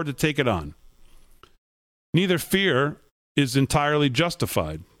could afford to take it on. Neither fear is entirely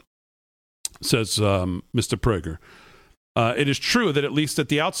justified, says Mr. Prager. It is true that at least at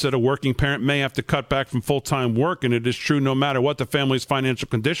the outset, a working parent may have to cut back from full-time work, and it is true no matter what the family's financial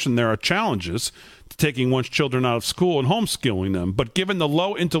condition, there are challenges to taking one's children out of school and homeschooling them. But given the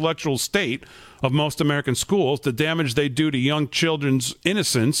low intellectual state of most American schools, the damage they do to young children's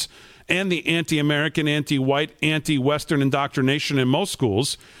innocence, and the anti-American, anti-white, anti-Western indoctrination in most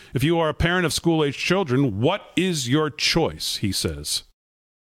schools, if you are a parent of school-age children, what is your choice, he says.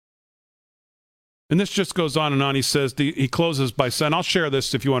 And this just goes on and on. He says, he closes by saying, I'll share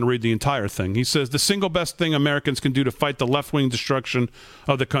this if you want to read the entire thing. He says, the single best thing Americans can do to fight the left-wing destruction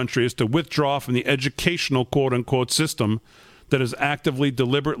of the country is to withdraw from the educational quote-unquote system that is actively,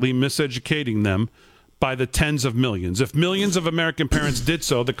 deliberately miseducating them by the tens of millions. If millions of American parents did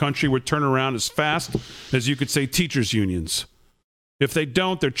so, the country would turn around as fast as you could say teachers' unions. If they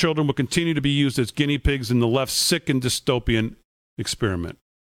don't, their children will continue to be used as guinea pigs in the left's sick and dystopian experiment.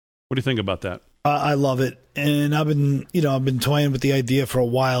 What do you think about that? I love it, and I've been toying with the idea for a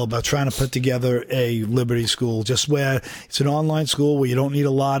while about trying to put together a Liberty School, just where it's an online school where you don't need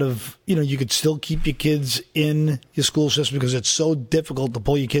a lot of, you could still keep your kids in your school system because it's so difficult to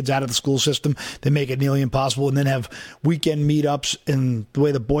pull your kids out of the school system. They make it nearly impossible, and then have weekend meetups and the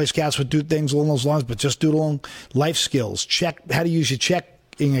way the Boy Scouts would do things along those lines, but just do it along life skills. Check how to use your checking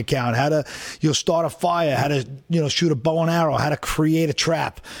account, how to start a fire, how to shoot a bow and arrow, how to create a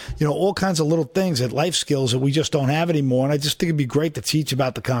trap, all kinds of little things that life skills that we just don't have anymore. And I just think it'd be great to teach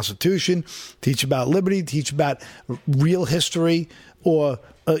about the Constitution, teach about liberty, teach about real history, or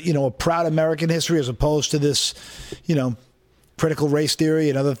a proud American history, as opposed to this critical race theory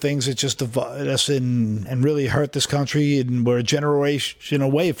and other things that just divide us and really hurt this country, and we're a generation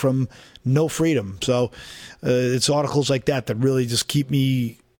away from no freedom. So it's articles like that really just keep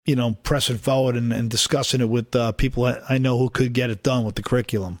me pressing forward and discussing it with people I know who could get it done with the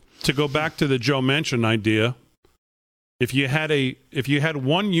curriculum. To go back to the Joe Manchin idea, if you had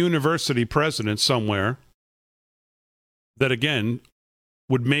one university president somewhere that again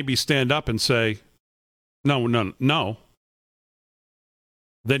would maybe stand up and say no,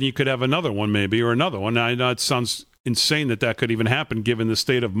 then you could have another one maybe, or another one. I know it sounds insane that could even happen given the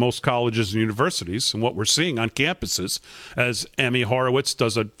state of most colleges and universities and what we're seeing on campuses, as Amy Horowitz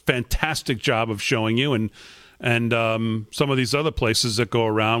does a fantastic job of showing you, and some of these other places that go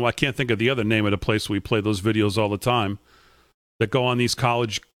around. Well, I can't think of the other name of the place we play those videos all the time that go on these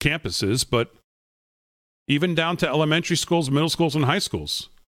college campuses, but even down to elementary schools, middle schools, and high schools.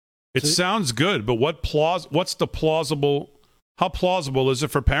 It sounds good, but what's the plausible? How plausible is it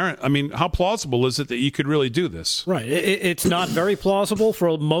for parents? I mean, how plausible is it that you could really do this? Right. It's not very plausible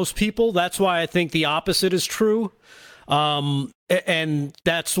for most people. That's why I think the opposite is true. And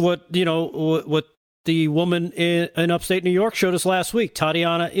that's what the woman in upstate New York showed us last week,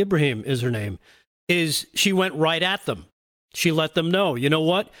 Tatiana Ibrahim is her name, is she went right at them. She let them know, you know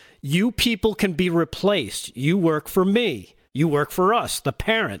what? You people can be replaced. You work for me. You work for us, the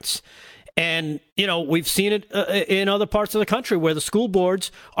parents. And, we've seen it in other parts of the country where the school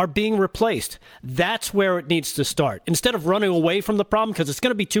boards are being replaced. That's where it needs to start. Instead of running away from the problem, because it's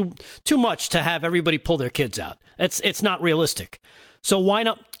going to be too much to have everybody pull their kids out. It's not realistic. So why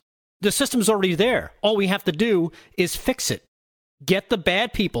not? The system's already there. All we have to do is fix it. Get the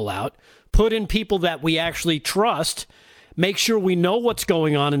bad people out, put in people that we actually trust, make sure we know what's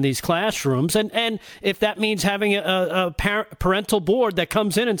going on in these classrooms. And if that means having a parental board that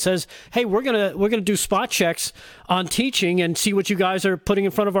comes in and says, hey, we're gonna do spot checks on teaching and see what you guys are putting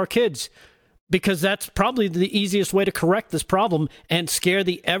in front of our kids, because that's probably the easiest way to correct this problem and scare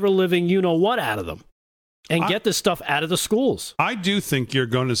the ever-living you-know-what out of them and get this stuff out of the schools. I do think you're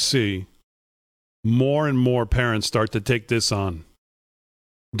going to see more and more parents start to take this on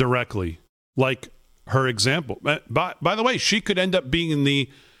directly, like her example. By the way, she could end up being the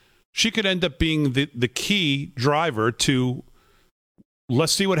key driver to,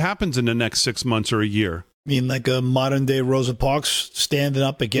 let's see what happens in the next 6 months or a year. I mean, like a modern day Rosa Parks standing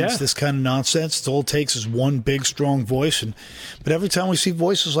up against this kind of nonsense. It's all it takes is one big, strong voice. But every time we see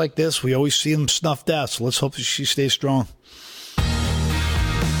voices like this, we always see them snuffed out. So let's hope that she stays strong.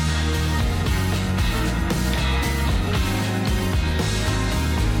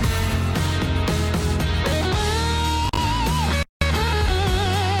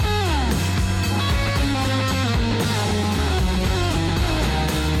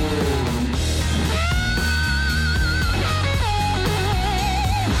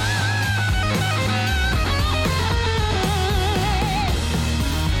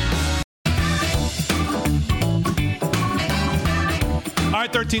 All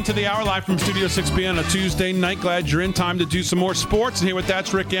right, 13 to the hour, live from Studio 6B on a Tuesday night. Glad you're in. Time to do some more sports. And here with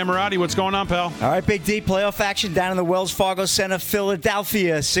that's Rick Amorati. What's going on, pal? All right, Big D, playoff action down in the Wells Fargo Center,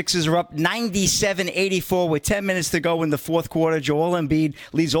 Philadelphia. Sixers are up 97-84 with 10 minutes to go in the fourth quarter. Joel Embiid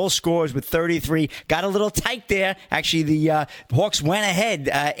leads all scorers with 33. Got a little tight there. Actually, the Hawks went ahead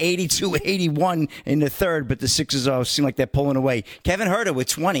 82-81 in the third, but the Sixers seem like they're pulling away. Kevin Huerter with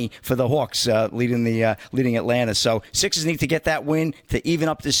 20 for the Hawks, leading Atlanta. So Sixers need to get that win to even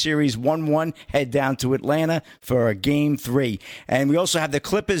up the series 1-1, head down to Atlanta for a Game 3. And we also have the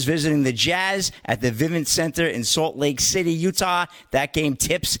Clippers visiting the Jazz at the Vivint Center in Salt Lake City, Utah. That game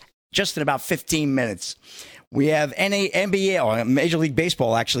tips just in about 15 minutes. We have NBA, or Major League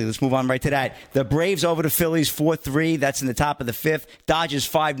Baseball, actually. Let's move on right to that. The Braves over the Phillies 4-3. That's in the top of the fifth. Dodgers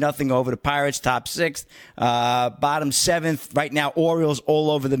 5-0 over the Pirates, top sixth. Bottom seventh. Right now, Orioles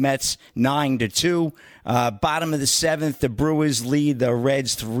all over the Mets, 9-2. Bottom of the seventh, the Brewers lead the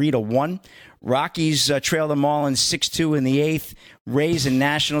Reds 3-1. Rockies trail the Marlins 6-2 in the eighth. Rays and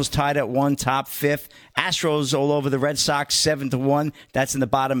Nationals tied at 1, top fifth. Astros all over the Red Sox 7-1. That's in the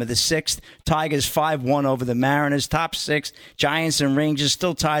bottom of the sixth. Tigers 5-1 over the Mariners, top sixth. Giants and Rangers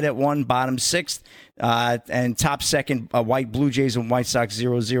still tied at 1, bottom sixth. And top second, White Blue Jays and White Sox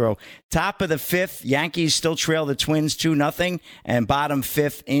 0-0. Top of the fifth, Yankees still trail the Twins 2-0. And bottom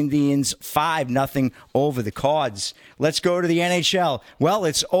fifth, Indians 5-0 over the Cards. Let's go to the NHL. Well,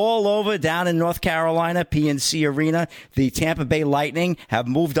 it's all over down in North Carolina, PNC Arena. The Tampa Bay Lightning have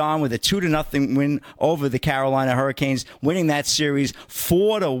moved on with a 2-0 win over the Carolina Hurricanes, winning that series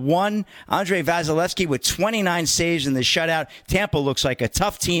 4-1. Andrei Vasilevsky with 29 saves in the shutout. Tampa looks like a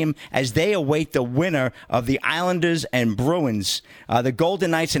tough team as they await the winner of the Islanders and Bruins. The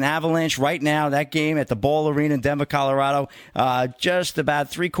Golden Knights and Avalanche right now, that game at the Ball Arena in Denver, Colorado, just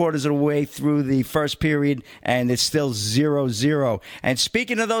about 3/4 of the way through the first period, and it's still 0-0. And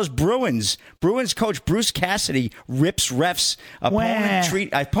speaking of those Bruins coach Bruce Cassidy rips refs.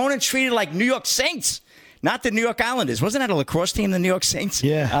 Opponent treated like New York Saints. Not the New York Islanders. Wasn't that a lacrosse team, the New York Saints?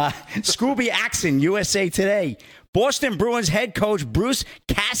 Yeah. Scooby Axon, USA Today. Boston Bruins head coach Bruce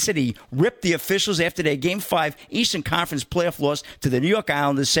Cassidy ripped the officials after their Game 5 Eastern Conference playoff loss to the New York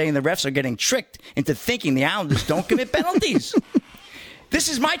Islanders, saying the refs are getting tricked into thinking the Islanders don't commit penalties. This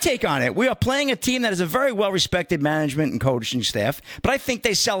is my take on it. We are playing a team that has a very well-respected management and coaching staff, but I think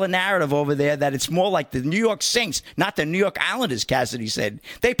they sell a narrative over there that it's more like the New York Saints, not the New York Islanders, Cassidy said.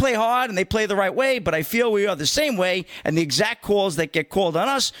 They play hard and they play the right way, but I feel we are the same way, and the exact calls that get called on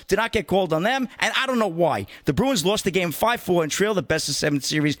us do not get called on them, and I don't know why. The Bruins lost the game 5-4 and trail the best-of-7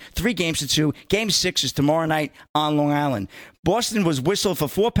 series, 3-2. Game 6 is tomorrow night on Long Island. Boston was whistled for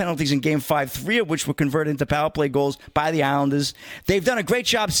 4 penalties in Game 5, 3 of which were converted into power play goals by the Islanders. They've done a great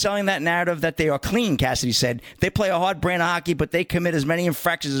job selling that narrative that they are clean, Cassidy said. They play a hard brand of hockey, but they commit as many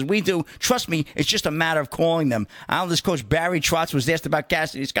infractions as we do. Trust me, it's just a matter of calling them. Islanders coach Barry Trotz was asked about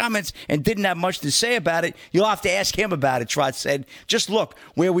Cassidy's comments and didn't have much to say about it. You'll have to ask him about it, Trotz said. Just look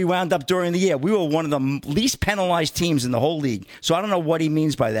where we wound up during the year. We were one of the least penalized teams in the whole league. So I don't know what he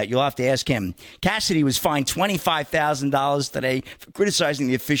means by that. You'll have to ask him. Cassidy was fined $25,000 today for criticizing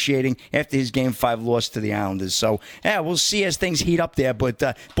the officiating after his Game 5 loss to the Islanders. So, yeah, we'll see as things heat up there. But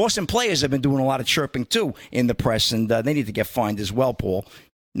Boston players have been doing a lot of chirping, too, in the press, and they need to get fined as well, Paul.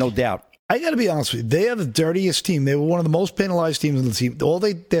 No doubt. I got to be honest with you. They are the dirtiest team. They were one of the most penalized teams in the team.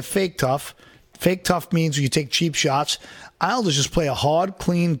 They're fake tough. Fake tough means you take cheap shots. Islanders just play a hard,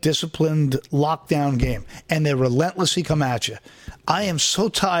 clean, disciplined, lockdown game, and they relentlessly come at you. I am so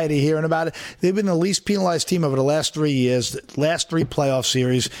tired of hearing about it. They've been the least penalized team over the last 3 years, the last 3 playoff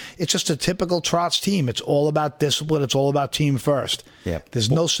series. It's just a typical Trotz team. It's all about discipline. It's all about team first. Yep.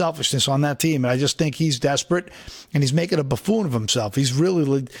 There's no selfishness on that team. And I just think he's desperate, and he's making a buffoon of himself. He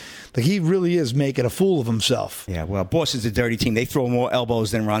really is making a fool of himself. Yeah, well, Boston's a dirty team. They throw more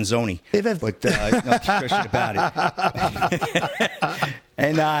elbows than Ronzoni. But no question about it.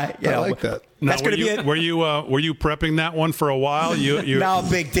 And I like that. That's going to be it. Were you prepping that one for a while? No,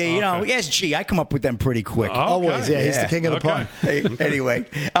 Big D. Okay. Yes, G. I come up with them pretty quick. Okay. Always, yeah. He's the king of the pun. Anyway,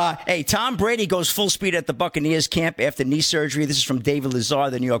 hey, Tom Brady goes full speed at the Buccaneers camp after knee surgery. This is from David Lazar,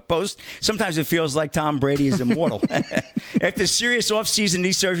 the New York Post. Sometimes it feels like Tom Brady is immortal. After serious offseason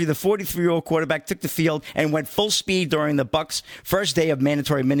knee surgery, the 43-year-old quarterback took the field and went full speed during the Bucs' first day of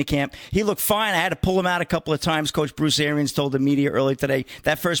mandatory minicamp. He looked fine. I had to pull him out a couple of times. Coach Bruce Arians told the media earlier today.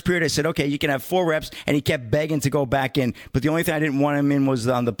 That first period, I said, okay, you can have 4 reps, and he kept begging to go back in. But the only thing I didn't want him in was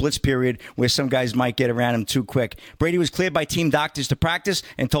on the blitz period where some guys might get around him too quick. Brady was cleared by team doctors to practice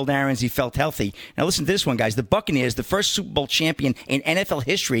and told Arians he felt healthy. Now listen to this one, guys. The Buccaneers, the first Super Bowl champion in NFL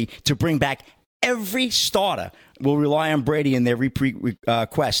history to bring back every starter, will rely on Brady in their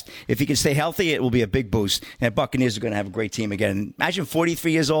quest. If he can stay healthy, it will be a big boost. And the Buccaneers are going to have a great team again. Imagine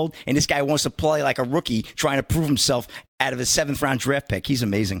 43 years old, and this guy wants to play like a rookie, trying to prove himself out of a 7th-round draft pick. He's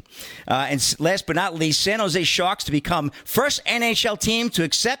amazing. And last but not least, San Jose Sharks to become first NHL team to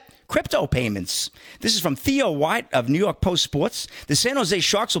accept crypto payments. This is from Theo White of New York Post Sports. The San Jose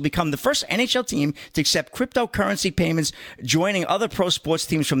Sharks will become the first NHL team to accept cryptocurrency payments, joining other pro sports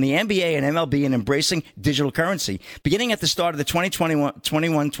teams from the NBA and MLB in embracing digital currency. Beginning at the start of the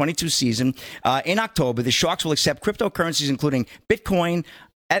 2021-22 season, in October, the Sharks will accept cryptocurrencies including Bitcoin,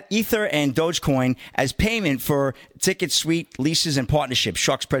 Ether, and Dogecoin as payment for ticket suite leases and partnerships.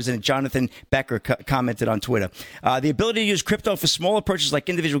 Sharks president Jonathan Becker commented on Twitter. The ability to use crypto for smaller purchases like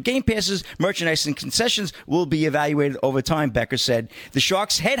individual game passes, merchandise, and concessions will be evaluated over time, Becker said. The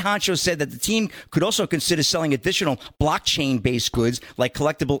Sharks head honcho said that the team could also consider selling additional blockchain-based goods like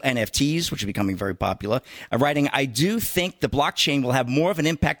collectible NFTs, which are becoming very popular. Writing, I do think the blockchain will have more of an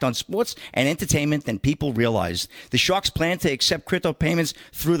impact on sports and entertainment than people realize. The Sharks plan to accept crypto payments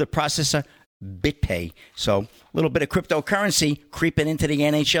through the processor BitPay. So a little bit of cryptocurrency creeping into the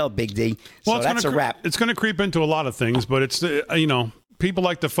NHL, Big D. So well, that's a wrap. It's going to creep into a lot of things, but it's, people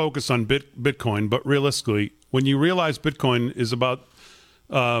like to focus on Bitcoin, but realistically, when you realize Bitcoin is about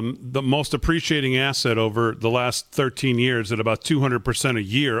the most appreciating asset over the last 13 years at about 200% a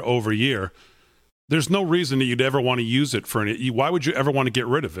year over year, there's no reason that you'd ever want to use it for any. Why would you ever want to get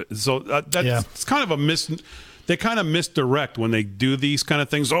rid of it? So it's kind of a they kind of misdirect when they do these kind of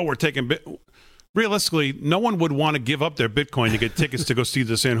things. Oh, we're taking realistically, no one would want to give up their Bitcoin to get tickets to go see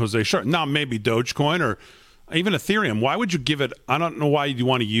the San Jose Sharks. Now, maybe Dogecoin or even Ethereum. Why would you give it? I don't know why you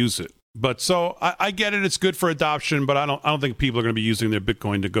want to use it. But so I get it. It's good for adoption, but I don't think people are going to be using their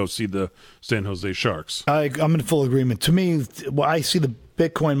Bitcoin to go see the San Jose Sharks. I'm in full agreement. To me, I see the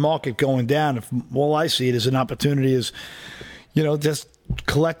Bitcoin market going down. If all I see it as an opportunity is, just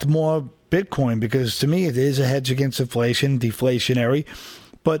collect more Bitcoin, because to me it is a hedge against inflation, deflationary.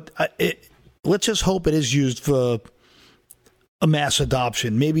 But let's just hope it is used for a mass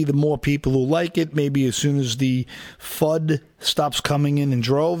adoption. Maybe the more people who like it, maybe as soon as the FUD stops coming in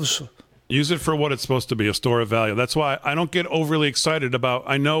droves. Use it for what it's supposed to be, a store of value. That's why I don't get overly excited about,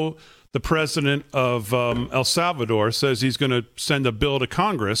 I know the president of El Salvador says he's going to send a bill to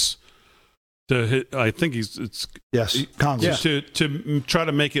Congress I think Congress to try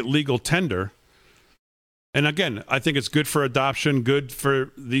to make it legal tender. And again, I think it's good for adoption, good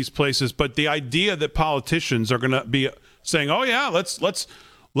for these places. But the idea that politicians are going to be saying, "Oh yeah, let's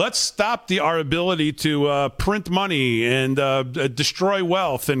Let's stop our ability to print money and destroy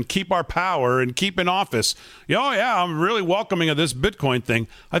wealth and keep our power and keep in office. Oh, yeah, I'm really welcoming of this Bitcoin thing.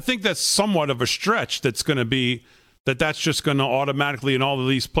 I think that's somewhat of a stretch. That's going to be that's just going to automatically, in all of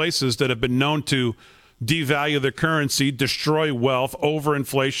these places that have been known to devalue their currency, destroy wealth,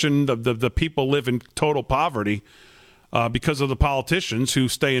 overinflation, the people live in total poverty because of the politicians who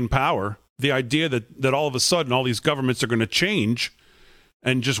stay in power. The idea that all of a sudden all these governments are going to change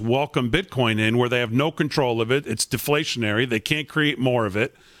and just welcome Bitcoin in where they have no control of it. It's deflationary. They can't create more of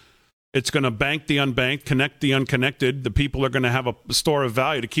it. It's going to bank the unbanked, connect the unconnected. The people are going to have a store of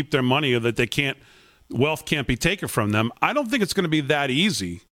value to keep their money that they can't, wealth can't be taken from them. I don't think it's going to be that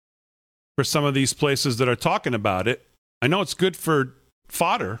easy for some of these places that are talking about it. I know it's good for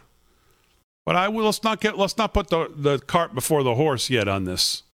fodder, but let's not put the cart before the horse yet on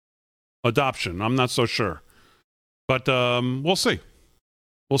this adoption. I'm not so sure. But we'll see.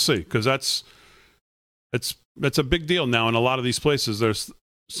 We'll see, because it's a big deal now in a lot of these places.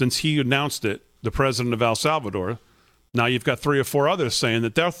 Since he announced it, the president of El Salvador, now you've got 3 or 4 others saying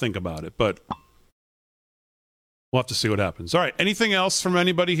that they'll think about it, but we'll have to see what happens. All right, anything else from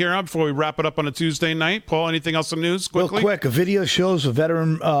anybody here before we wrap it up on a Tuesday night? Paul, anything else in news quickly? Real quick, a video shows a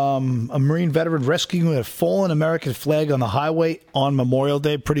Marine veteran rescuing a fallen American flag on the highway on Memorial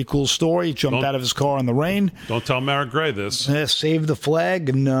Day. Pretty cool story. He jumped out of his car in the rain. Don't tell Mara Gray this. Yeah, saved the flag,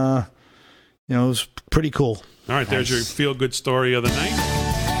 and it was pretty cool. All right, there's your feel-good story of the night.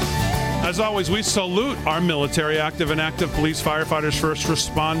 As always, we salute our military, active and active police, firefighters, first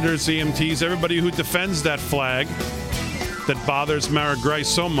responders, EMTs, everybody who defends that flag that bothers Mara Gray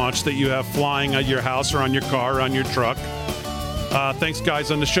so much that you have flying at your house or on your car or on your truck. Thanks, guys,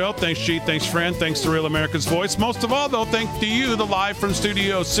 on the show. Thanks, G. Thanks, Fran. Thanks to Real America's Voice. Most of all, though, thanks to you, the live from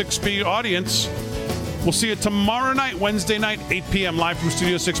Studio 6B audience. We'll see you tomorrow night, Wednesday night, 8 p.m., live from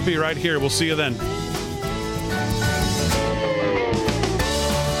Studio 6B right here. We'll see you then.